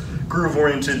album, just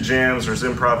groove-oriented jams, there's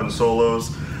improv and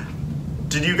solos.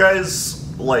 Did you guys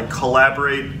like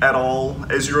collaborate at all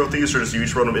as you wrote these, or just you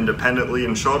each wrote them independently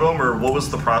and showed them, or what was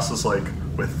the process like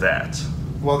with that?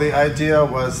 Well, the idea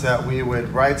was that we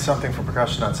would write something for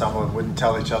percussion ensemble and wouldn't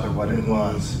tell each other what it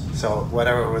was. So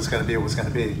whatever it was going to be, it was going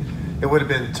to be. It would have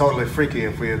been totally freaky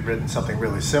if we had written something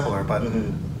really similar, but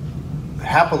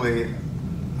happily,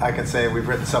 I can say we've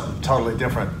written something totally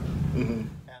different.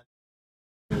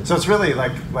 So it's really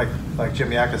like Jim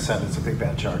Yakas said, it's a big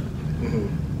band chart,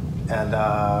 and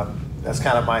that's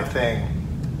kind of my thing.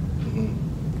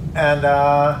 And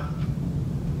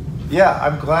yeah,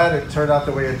 I'm glad it turned out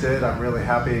the way it did. I'm really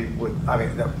happy with. I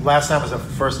mean, the last night was the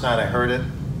first night I heard it,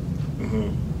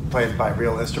 played by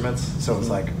real instruments. So it's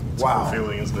like, wow, it's a cool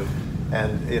feeling, isn't it?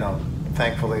 And you know,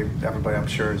 thankfully, everybody I'm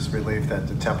sure is relieved that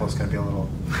the tempo is going to be a little.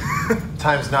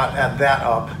 Time's not at that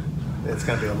up. It's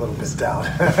going to be a little bit down.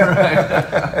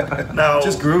 Now,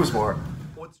 just grooves more.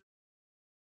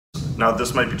 Now,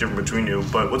 this might be different between you,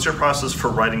 but what's your process for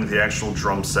writing the actual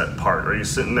drum set part? Are you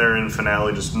sitting there in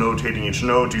finale just notating each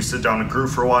note? Do you sit down and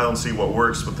groove for a while and see what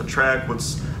works with the track?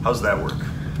 How's that work?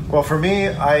 Well, for me,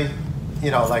 like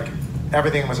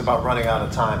everything was about running out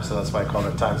of time, so that's why I called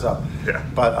it Time's Up. Yeah.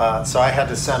 But so I had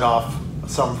to send off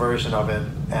some version of it,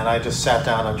 and I just sat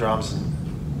down on drums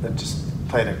and just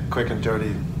played a quick and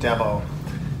dirty demo,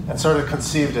 and sort of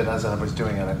conceived it as I was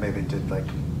doing it. I maybe did like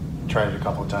tried it a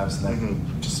couple of times and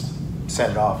then just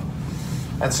sent it off.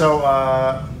 And so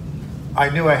I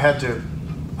knew I had to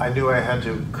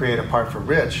create a part for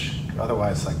Rich.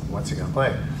 Otherwise, like, what's he gonna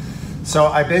play? So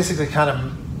I basically kind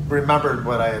of remembered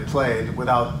what I had played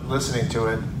without listening to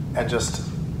it, and just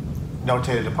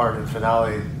notated a part in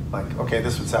finale. Like, okay,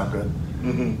 this would sound good.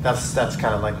 That's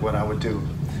kind of like what I would do.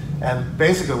 And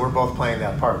basically, we're both playing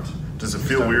that part. Does it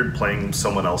feel weird playing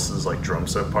someone else's like drum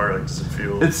set part? Like, does it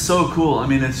feel? It's so cool. I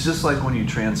mean, it's just like when you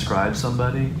transcribe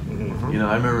somebody. You know,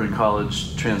 I remember in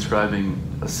college transcribing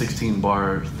a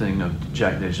 16-bar thing of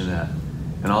Jack DeJohnette,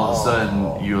 and all of a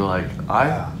sudden you're like,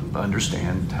 I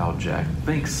understand how Jack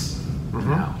thinks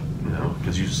now. You know,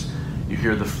 because you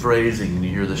hear the phrasing and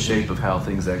you hear the shape of how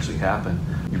things actually happen.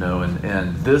 You know,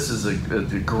 and this is a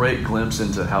great glimpse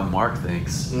into how Mark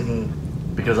thinks.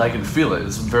 Because I can feel it.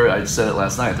 It's I said it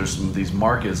last night. There's these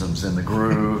Markisms in the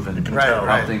groove, and you can tell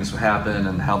how things happen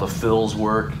and how the fills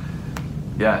work.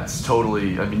 Yeah, it's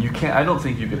totally. I mean, you can't. I don't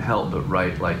think you can help but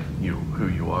write like who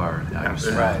you are and how you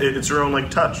sound. It's your own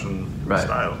like touch and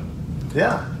style.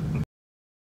 Yeah.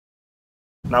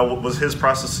 Now, was his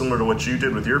process similar to what you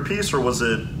did with your piece, or was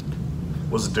it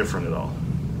different at all?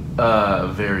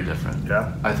 Very different.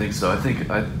 Yeah, I think so.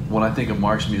 When I think of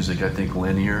Mark's music, I think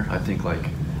linear. I think like,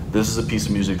 this is a piece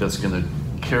of music that's going to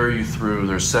carry you through.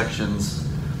 There's sections.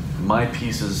 My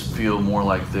pieces feel more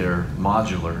like they're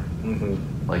modular.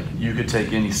 Like, you could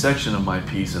take any section of my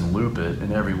piece and loop it,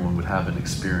 and everyone would have an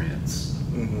experience.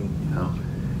 You know,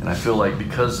 and I feel like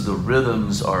because the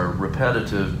rhythms are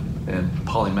repetitive and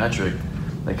polymetric,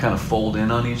 they kind of fold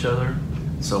in on each other.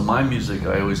 So my music,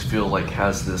 I always feel like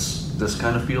has this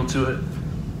kind of feel to it,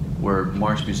 where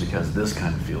Mark's music has this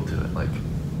kind of feel to it. Like,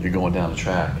 you're going down a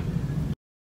track.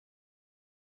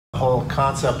 The whole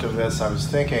concept of this, I was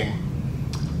thinking,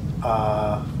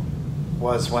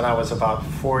 was when I was about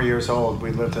 4 years old. We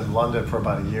lived in London for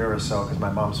about a year or so because my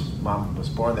mom was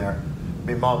born there.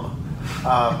 Me mom.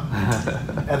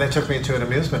 And they took me to an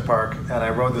amusement park, and I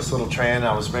rode this little train, and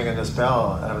I was ringing this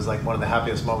bell, and it was like one of the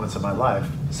happiest moments of my life.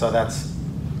 So that's,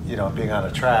 you know, being on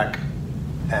a track,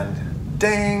 and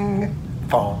ding,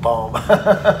 boom, boom.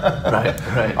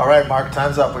 Right. All right, Mark,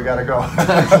 time's up. We gotta go.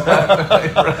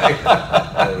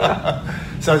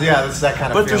 So yeah, it's that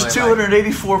kind of. But there's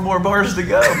 284 more bars to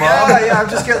go, Mom. Yeah, I'm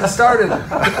just getting started.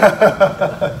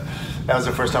 That was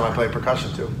the first time I played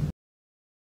percussion too.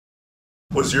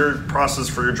 Was your process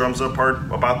for your drums up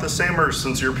part about the same, or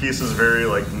since your piece is very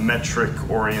like metric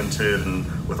oriented and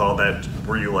with all that,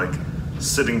 were you like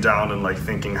sitting down and like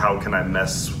thinking, how can I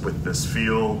mess with this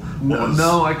feel?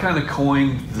 No, I kind of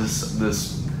coined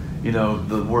this, you know,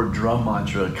 the word drum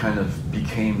mantra kind of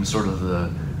became sort of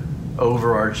the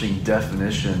overarching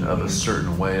definition of a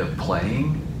certain way of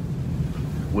playing,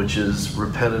 which is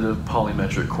repetitive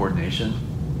polymetric coordination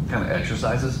kind of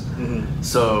exercises.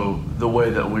 So the way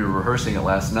that we were rehearsing it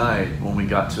last night, when we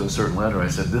got to a certain letter, I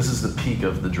said, this is the peak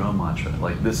of the drum mantra.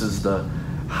 Like, this is the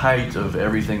height of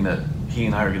everything that he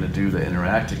and I are going to do to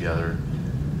interact together.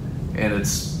 And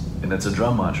it's a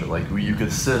drum mantra. Like, you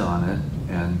could sit on it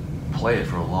and play it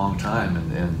for a long time,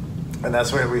 and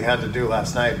that's what we had to do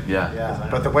last night. Yeah.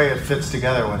 But the way it fits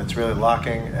together when it's really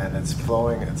locking and it's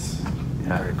flowing, it's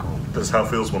very cool. That's how it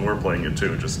feels when we're playing it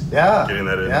too, just getting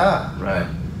that in. Yeah. Right.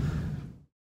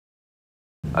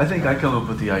 I think I come up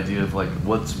with the idea of like,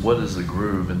 what is the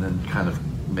groove, and then kind of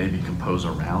maybe compose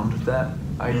around that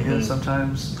idea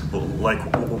sometimes. Like,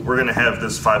 we're gonna have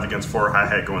this 5-against-4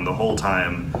 hi-hat going the whole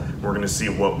time. We're gonna see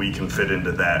what we can fit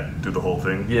into that through the whole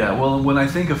thing. Yeah, well, when I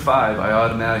think of 5, I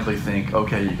automatically think,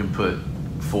 okay, you can put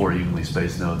 4 evenly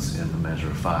spaced notes in the measure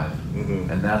of 5.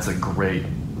 And that's a great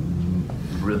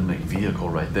rhythmic vehicle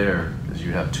right there, because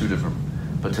you have 2 different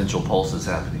potential pulses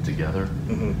happening together.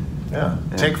 Yeah,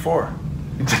 take 4.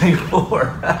 Take 4.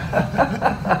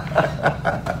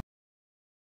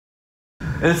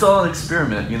 And it's all an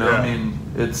experiment, you know. I mean,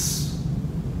 it's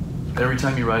every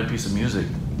time you write a piece of music,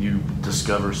 you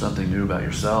discover something new about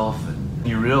yourself, and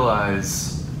you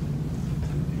realize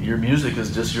your music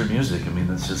is just your music. I mean,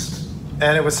 it's just.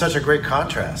 And it was such a great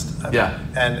contrast. I mean,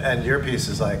 and your piece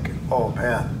is like, oh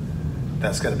man,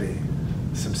 that's going to be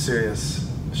some serious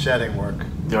shedding work.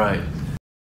 Right.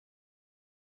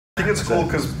 I think it's cool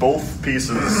because both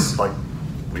pieces, like,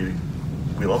 we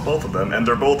love both of them, and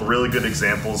they're both really good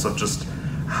examples of just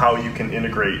how you can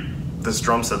integrate this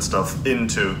drum set stuff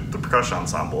into the percussion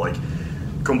ensemble. Like,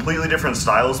 completely different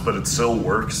styles, but it still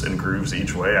works and grooves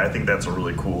each way. I think that's a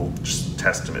really cool just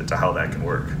testament to how that can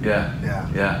work.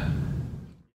 Yeah.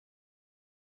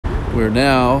 We're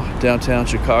now downtown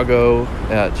Chicago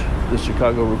at the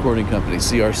Chicago Recording Company,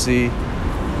 CRC,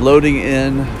 loading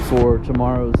in for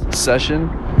tomorrow's session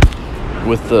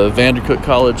with the Vandercook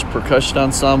College Percussion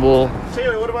Ensemble.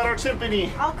 Taylor, what about our timpani?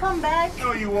 I'll come back.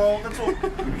 No, you won't. That's what...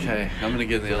 Okay, I'm gonna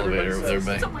get in the elevator with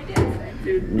everybody.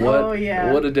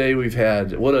 Yeah. What a day we've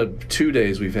had. What a 2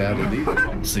 days we've had with these.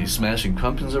 Let's see, Smashing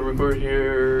Pumpkins over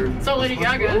here. So Lady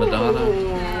Gaga. Madonna.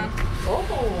 Oh,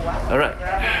 wow. All right,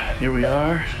 here we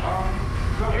are.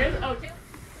 Okay.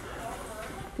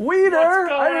 Weeder,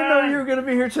 I didn't know you were going to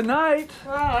be here tonight.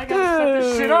 Oh, I gotta set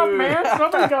this shit up, man.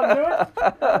 Somebody's gotta do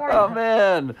it. Oh,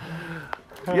 man.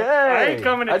 Yay. I ain't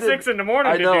coming at 6 in the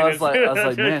morning I know, to do I this. was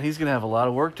like, man, he's going to have a lot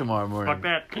of work tomorrow morning. Fuck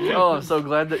that. Oh, I'm so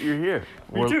glad that you're here.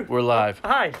 Me too. We're live.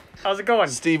 Hi, how's it going?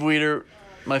 Steve Weeder,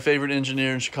 my favorite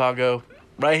engineer in Chicago.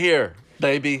 Right here,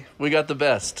 baby. We got the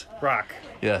best. Rock.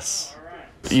 Yes.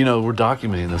 You know, we're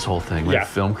documenting this whole thing. We have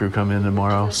film crew come in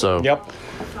tomorrow, so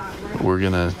we're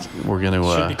gonna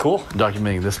should be cool.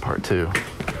 Documenting this part too.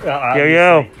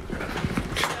 Yo.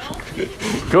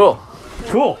 Cool.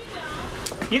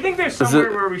 You think there's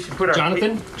somewhere where we should put our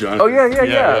Jonathan? Oh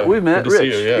yeah. We met Good to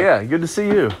Rich. see you, yeah. Good to see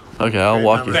you. Okay, I'll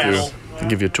walk you through. I'll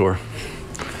give you a tour.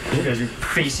 You guys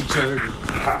face each other.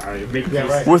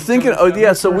 We're thinking. Oh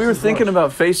yeah. So we were thinking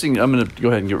about facing. I'm gonna go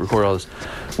ahead and record all this.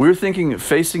 We were thinking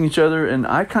facing each other, and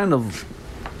I kind of.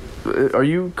 Are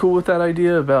you cool with that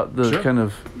idea about the kind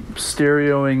of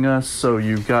stereoing us? So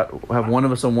you've got have one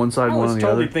of us on one side, one on the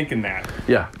other. I was totally thinking that.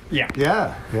 Yeah.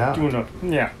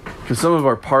 Because some of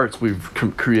our parts we've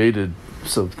created,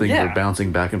 so things are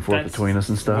bouncing back and forth between us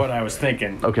and stuff. What I was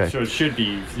thinking. Okay. So it should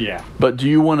be, But do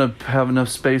you want to have enough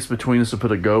space between us to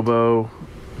put a gobo,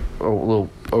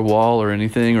 a wall, or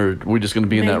anything, or are we just going to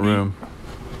be in that room?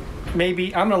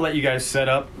 Maybe I'm gonna let you guys set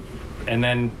up, and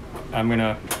then I'm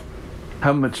gonna.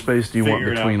 How much space do you want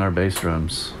between our bass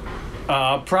drums?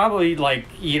 Probably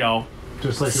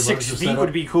just like 6 feet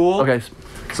would be cool. Okay.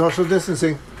 Social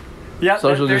distancing. Yeah,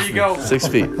 Social there distancing. you go. 6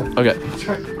 feet. Okay.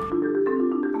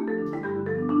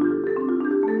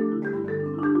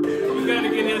 You gotta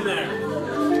get in there.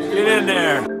 Get in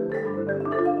there.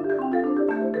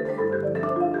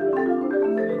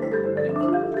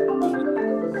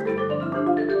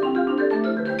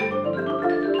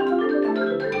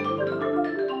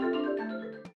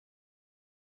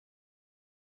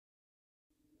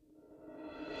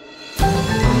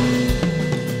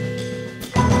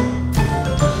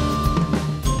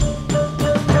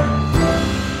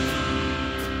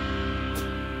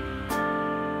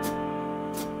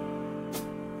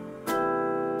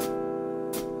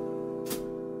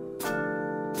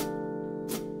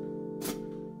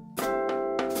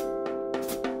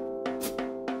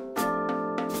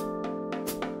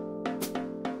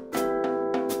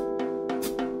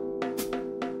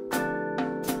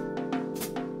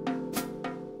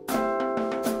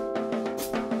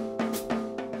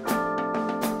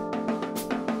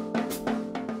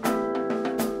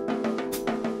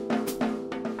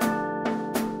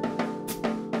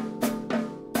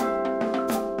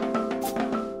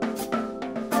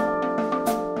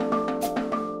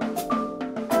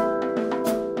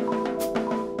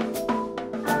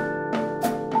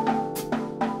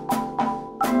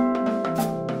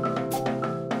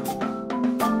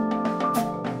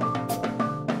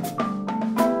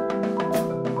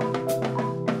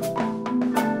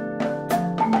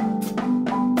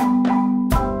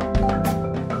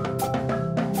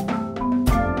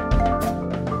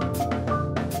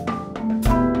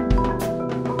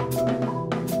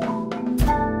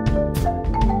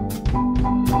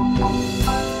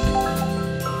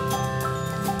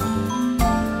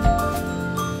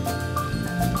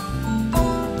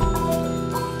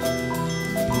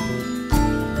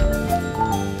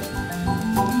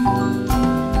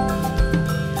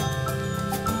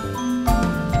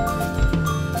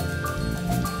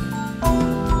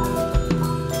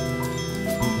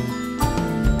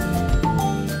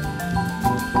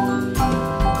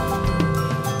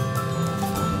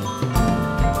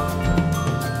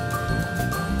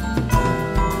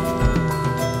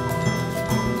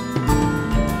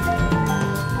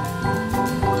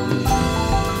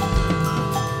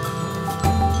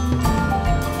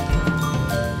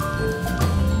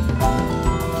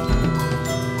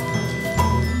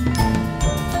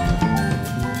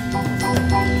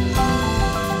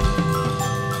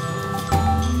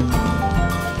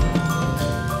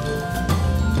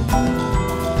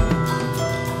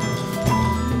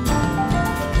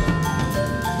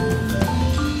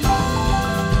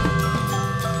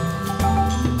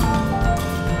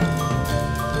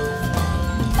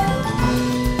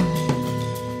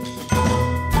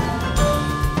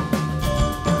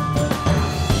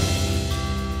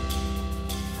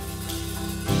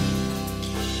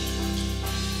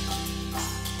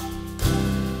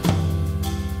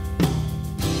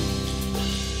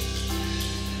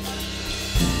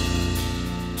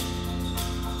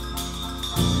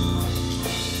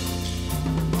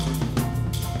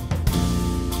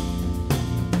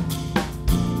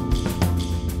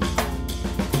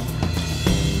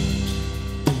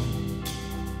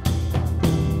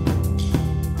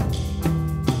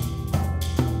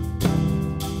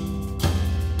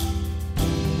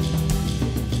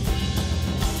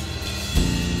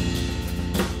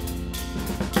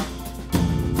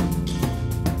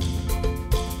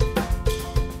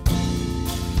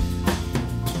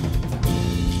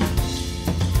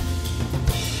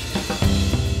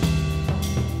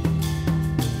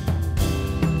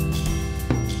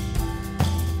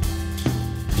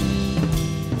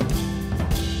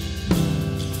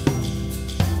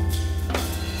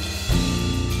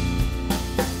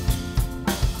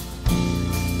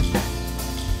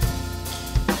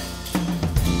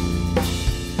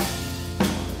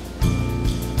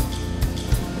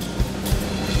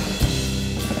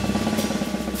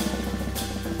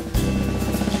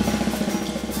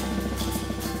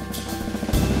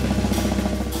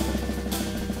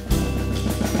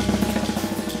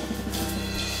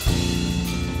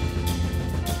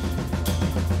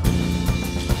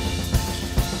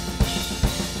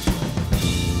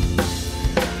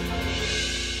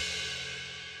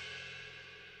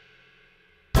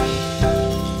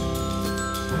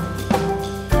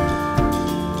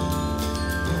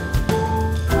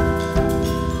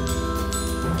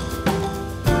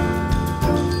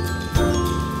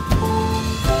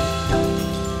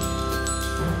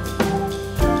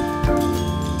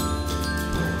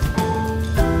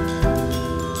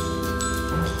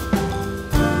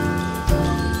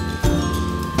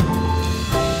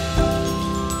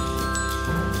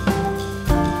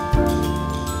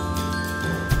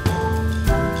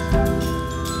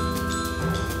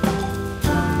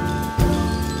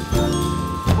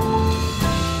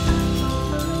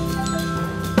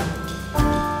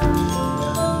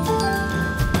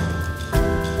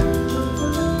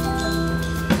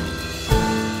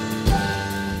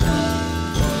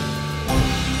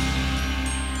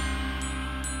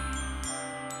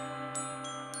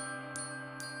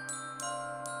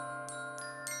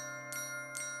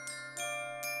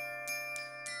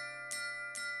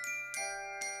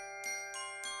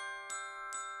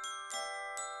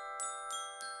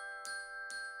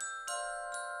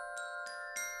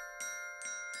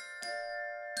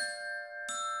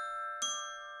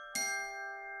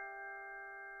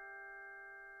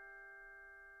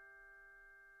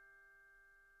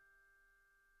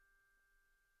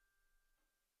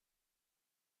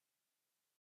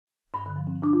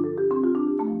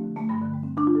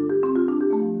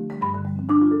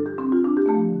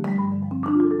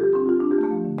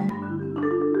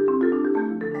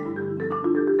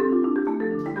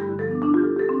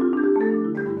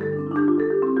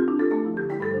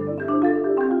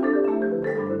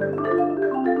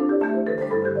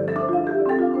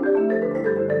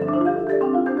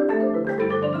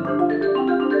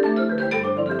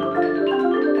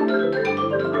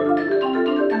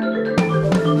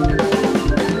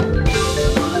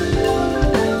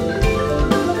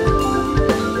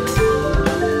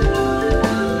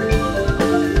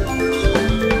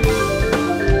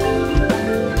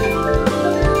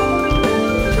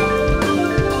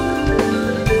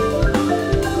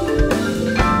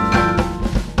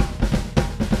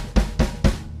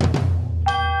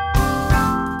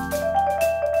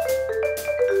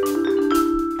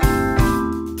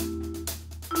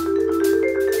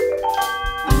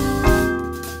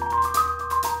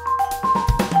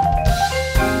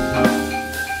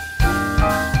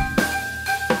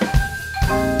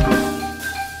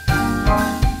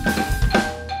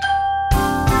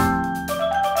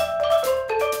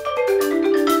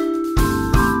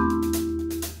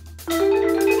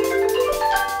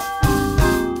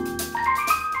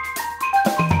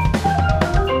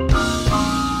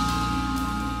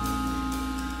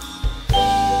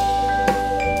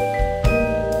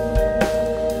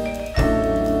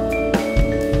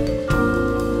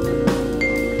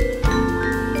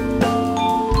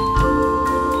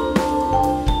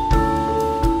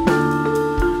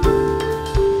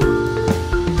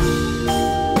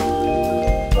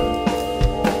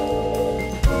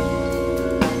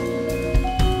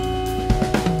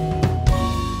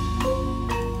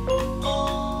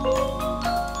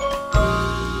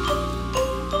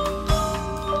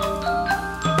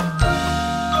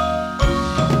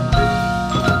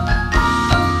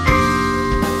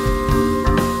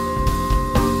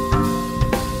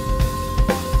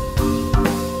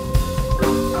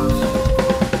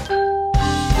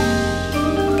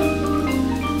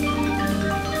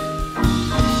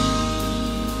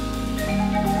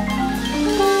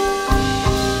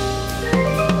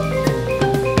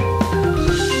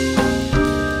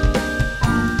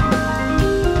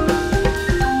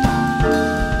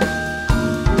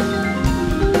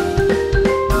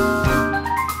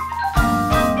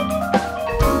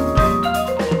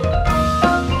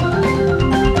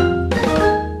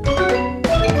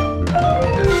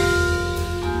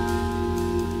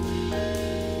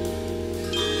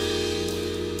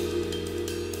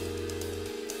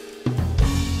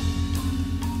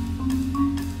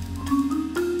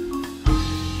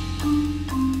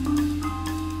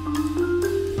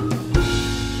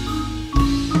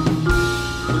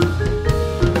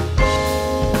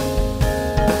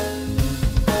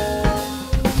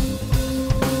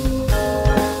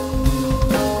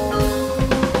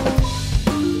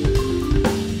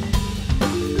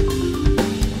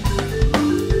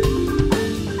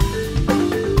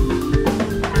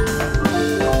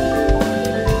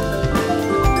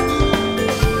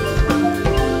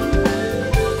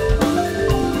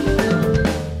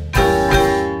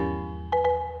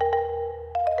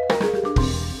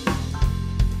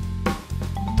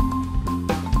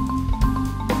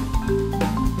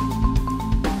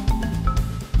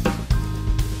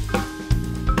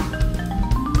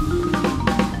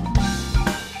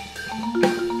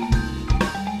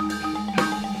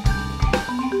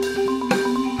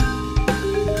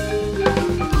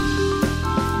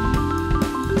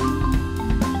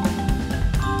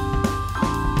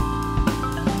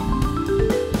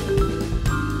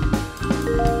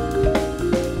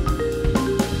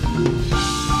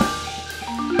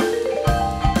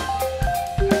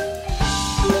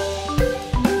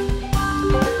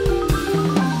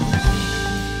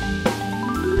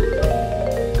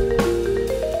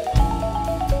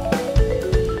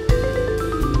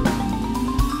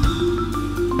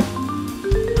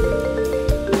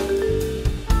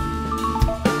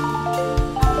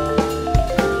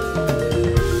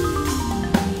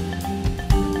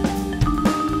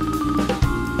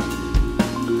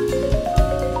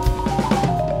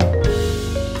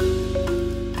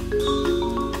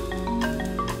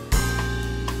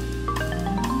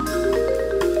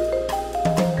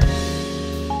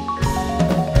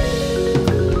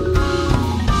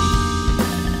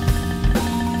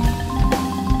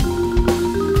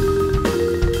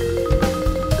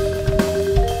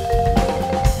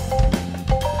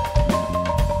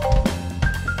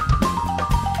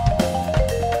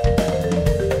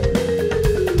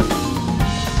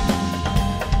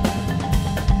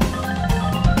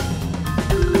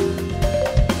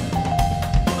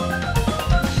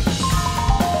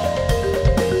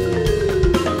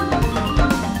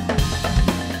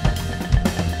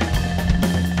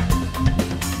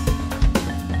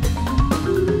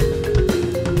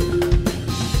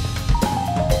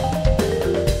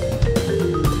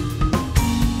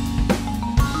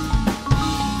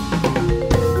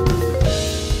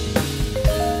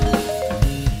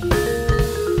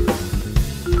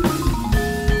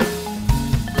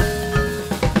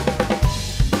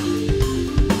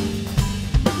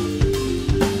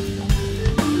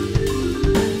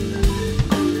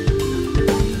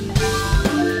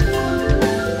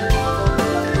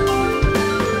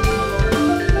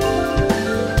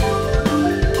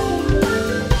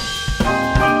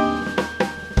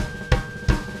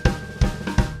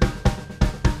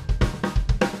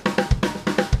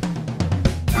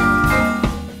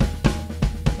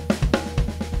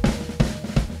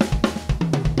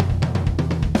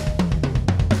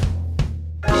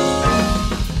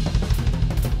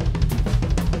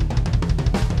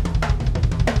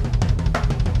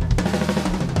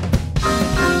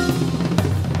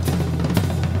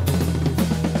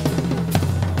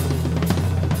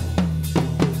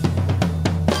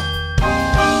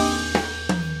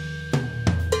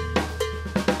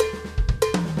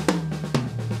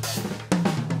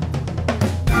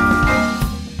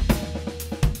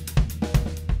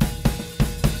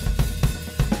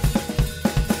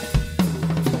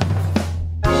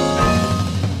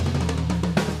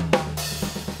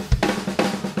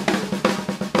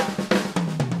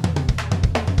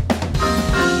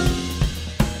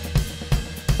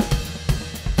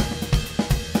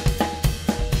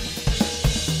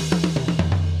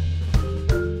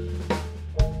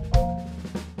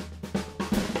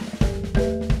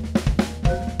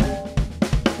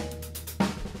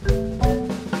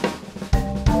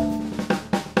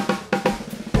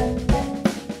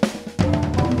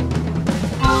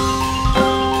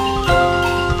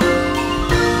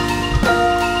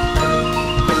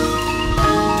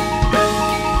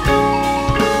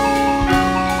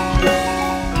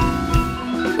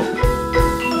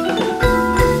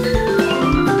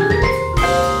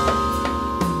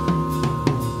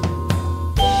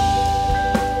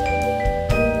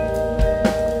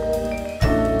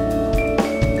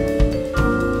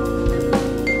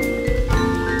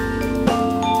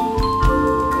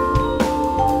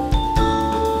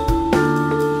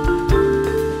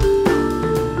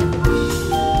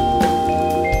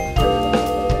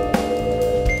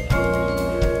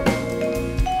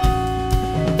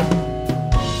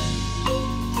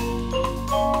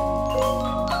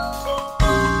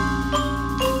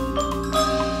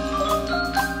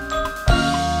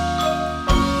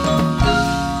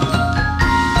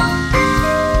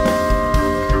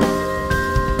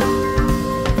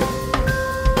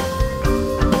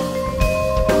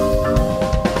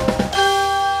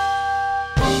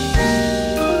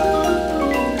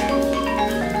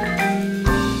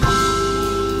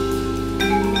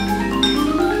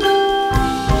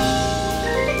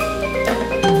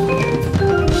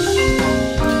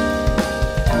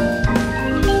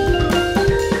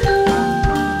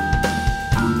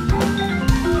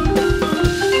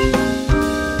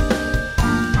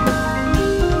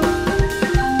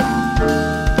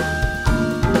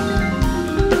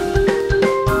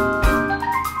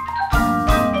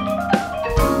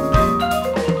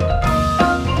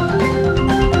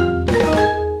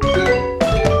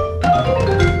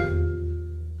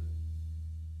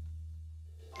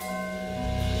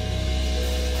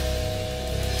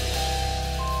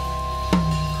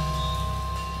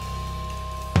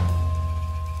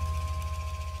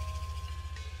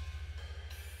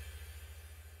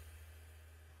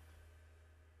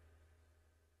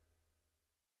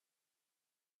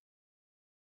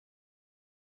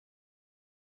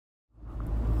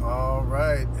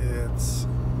 right, it's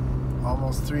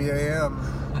almost 3 a.m.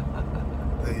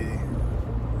 The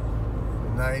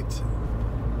night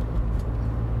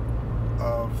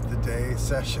of the day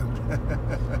session.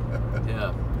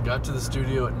 Yeah, got to the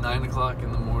studio at 9 o'clock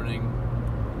in the morning,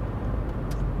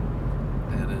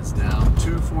 and it's now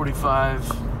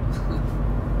 2:45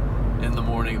 in the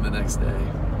morning the next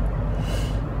day.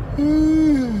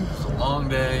 It's a long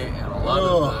day and a lot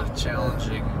of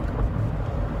challenging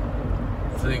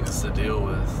things to deal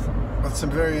with. But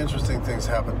some very interesting things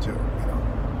happen too, you know.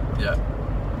 Yeah.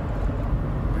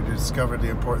 We discovered the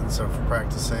importance of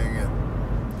practicing and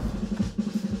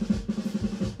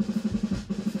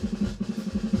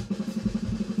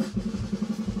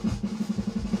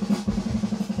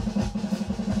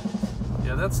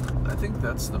I think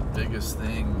that's the biggest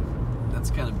thing.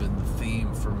 That's kind of been the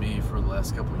theme for me for the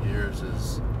last couple of years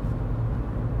is,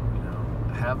 you know,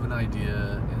 have an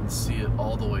idea and see it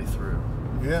all the way through.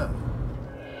 yeah.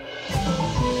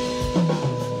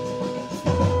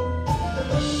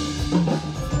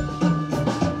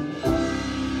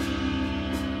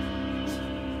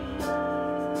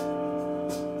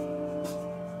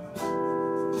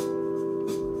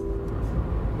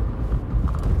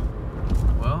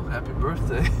 Well, happy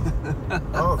birthday.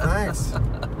 Oh, thanks.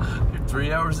 You're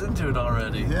 3 hours into it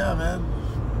already. Yeah, man.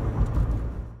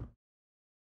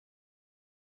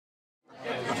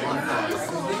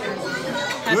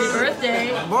 Happy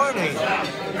birthday. Morning.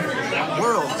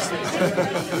 Worlds.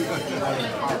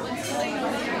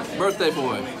 Birthday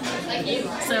boy.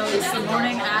 So it's the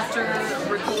morning after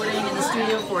recording in the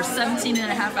studio for 17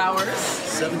 and a half hours.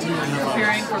 17 and a half hours.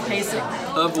 Preparing for Paiste.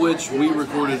 Of which we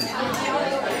recorded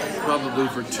probably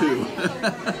for 2.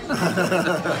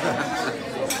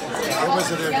 It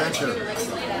was an adventure,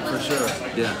 for sure.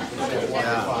 Yeah.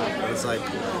 Yeah. It was like,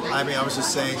 I mean, I was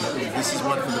just saying, this is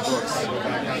one for the books.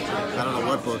 I don't know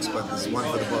what books, but this is one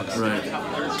for the books. Right.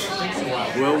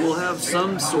 Well, we'll have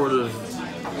some sort of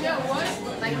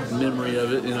memory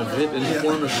of it in the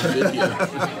form of a video.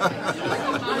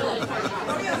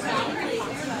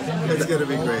 It's going to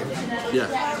be great. Yeah.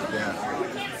 Yeah.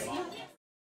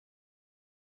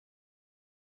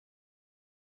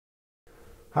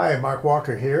 Hi, Mark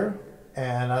Walker here,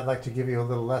 and I'd like to give you a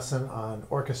little lesson on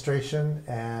orchestration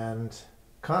and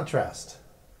contrast.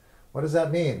 What does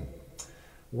that mean?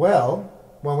 Well,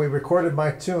 when we recorded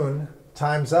my tune,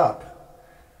 Time's Up,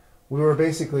 we were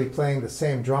basically playing the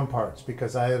same drum parts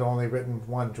because I had only written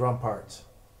one drum part.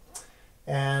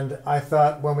 And I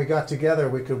thought when we got together,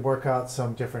 we could work out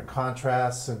some different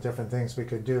contrasts and different things we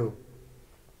could do.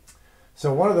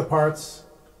 So one of the parts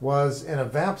was in a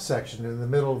vamp section in the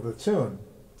middle of the tune,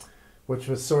 which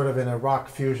was sort of in a rock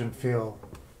fusion feel,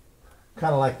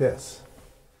 kind of like this.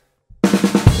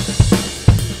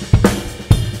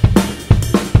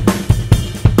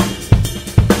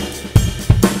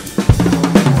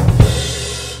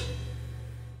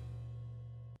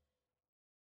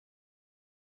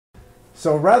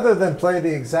 So rather than play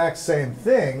the exact same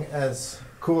thing, as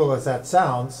cool as that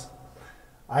sounds,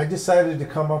 I decided to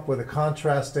come up with a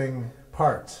contrasting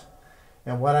part.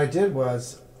 And what I did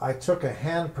was I took a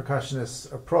hand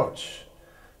percussionist approach.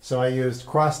 So I used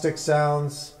cross-stick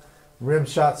sounds, rim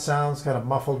shot sounds, kind of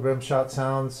muffled rim shot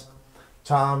sounds,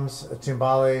 toms, a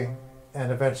timbale,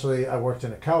 and eventually I worked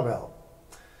in a cowbell.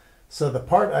 So the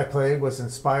part I played was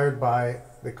inspired by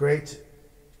the great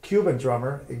Cuban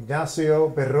drummer Ignacio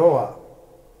Berroa.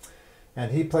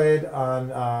 And he played on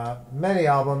many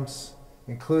albums,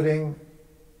 including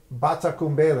Bata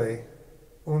Cumbele,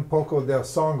 Un Poco del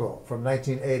Songo from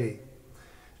 1980.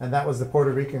 And that was the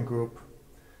Puerto Rican group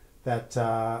that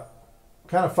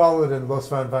kind of followed in Los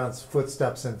Van Van's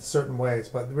footsteps in certain ways,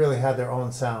 but really had their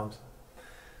own sound.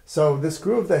 So this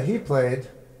groove that he played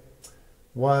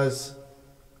was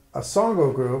a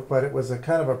songo groove, but it was a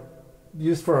kind of a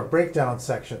used for a breakdown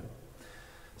section.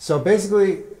 So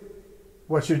basically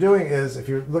what you're doing is, if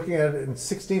you're looking at it in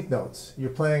 16th notes, you're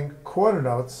playing quarter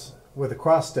notes with a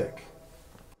cross stick.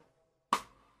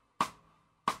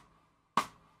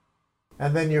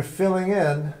 And then you're filling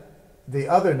in the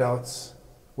other notes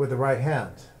with the right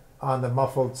hand on the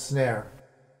muffled snare.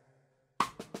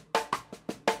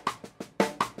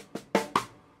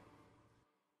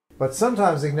 But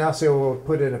sometimes Ignacio will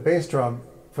put in a bass drum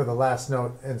for the last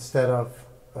note instead of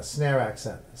a snare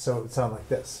accent. So it would sound like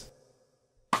this.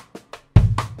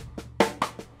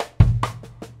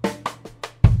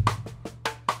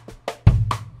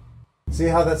 See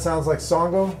how that sounds like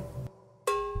songo?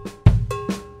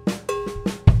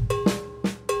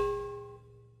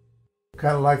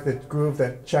 Kind of like the groove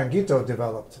that Changuito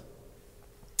developed.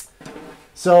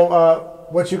 So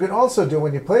what you can also do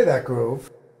when you play that groove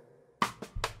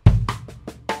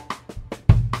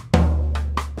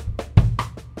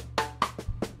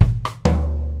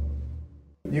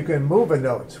you can move a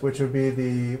note, which would be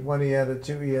the 1E and a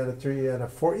 2E and a 3E and a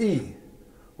 4E,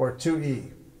 or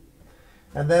 2E.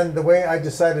 And then the way I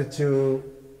decided to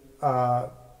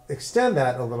extend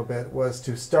that a little bit was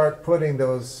to start putting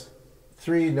those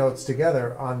 3 notes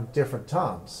together on different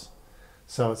toms.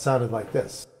 So it sounded like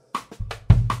this.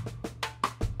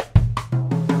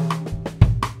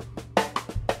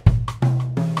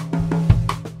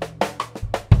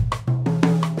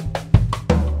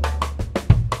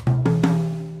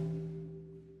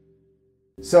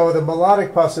 So the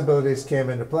melodic possibilities came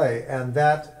into play, and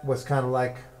that was kind of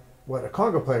like what a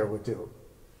conga player would do.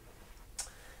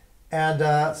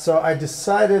 And so I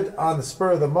decided on the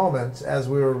spur of the moment, as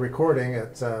we were recording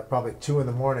at probably 2 in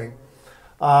the morning,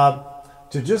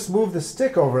 to just move the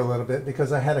stick over a little bit,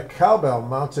 because I had a cowbell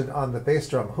mounted on the bass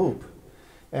drum hoop.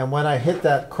 And when I hit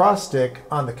that cross stick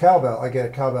on the cowbell, I get a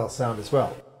cowbell sound as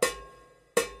well.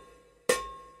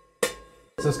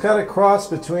 So it's kind of cross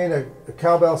between a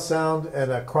cowbell sound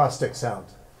and a cross stick sound.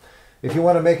 If you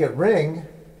want to make it ring,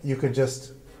 you could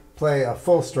just play a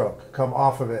full stroke, come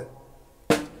off of it.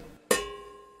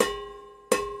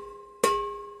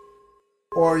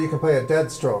 Or you can play a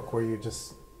dead stroke where you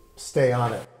just stay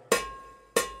on it.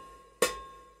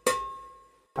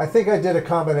 I think I did a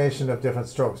combination of different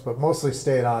strokes, but mostly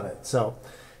stayed on it. So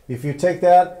if you take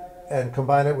that and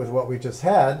combine it with what we just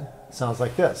had, it sounds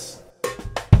like this.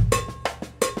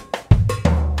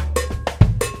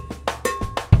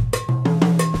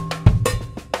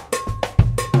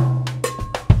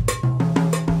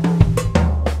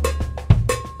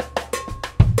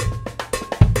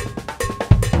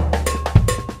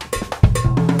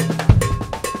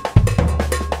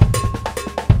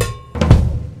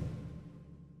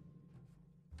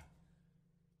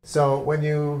 So when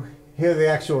you hear the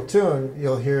actual tune,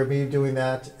 you'll hear me doing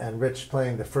that and Rich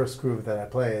playing the first groove that I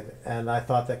played. And I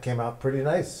thought that came out pretty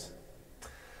nice.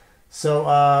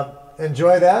 So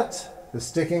enjoy that. The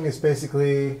sticking is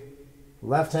basically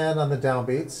left hand on the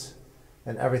downbeats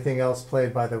and everything else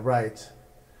played by the right.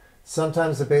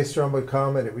 Sometimes the bass drum would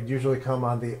come, and it would usually come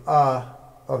on the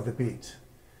of the beat.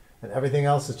 And everything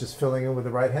else is just filling in with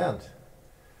the right hand.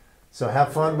 So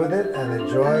have fun with it and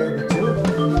enjoy the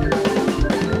tune.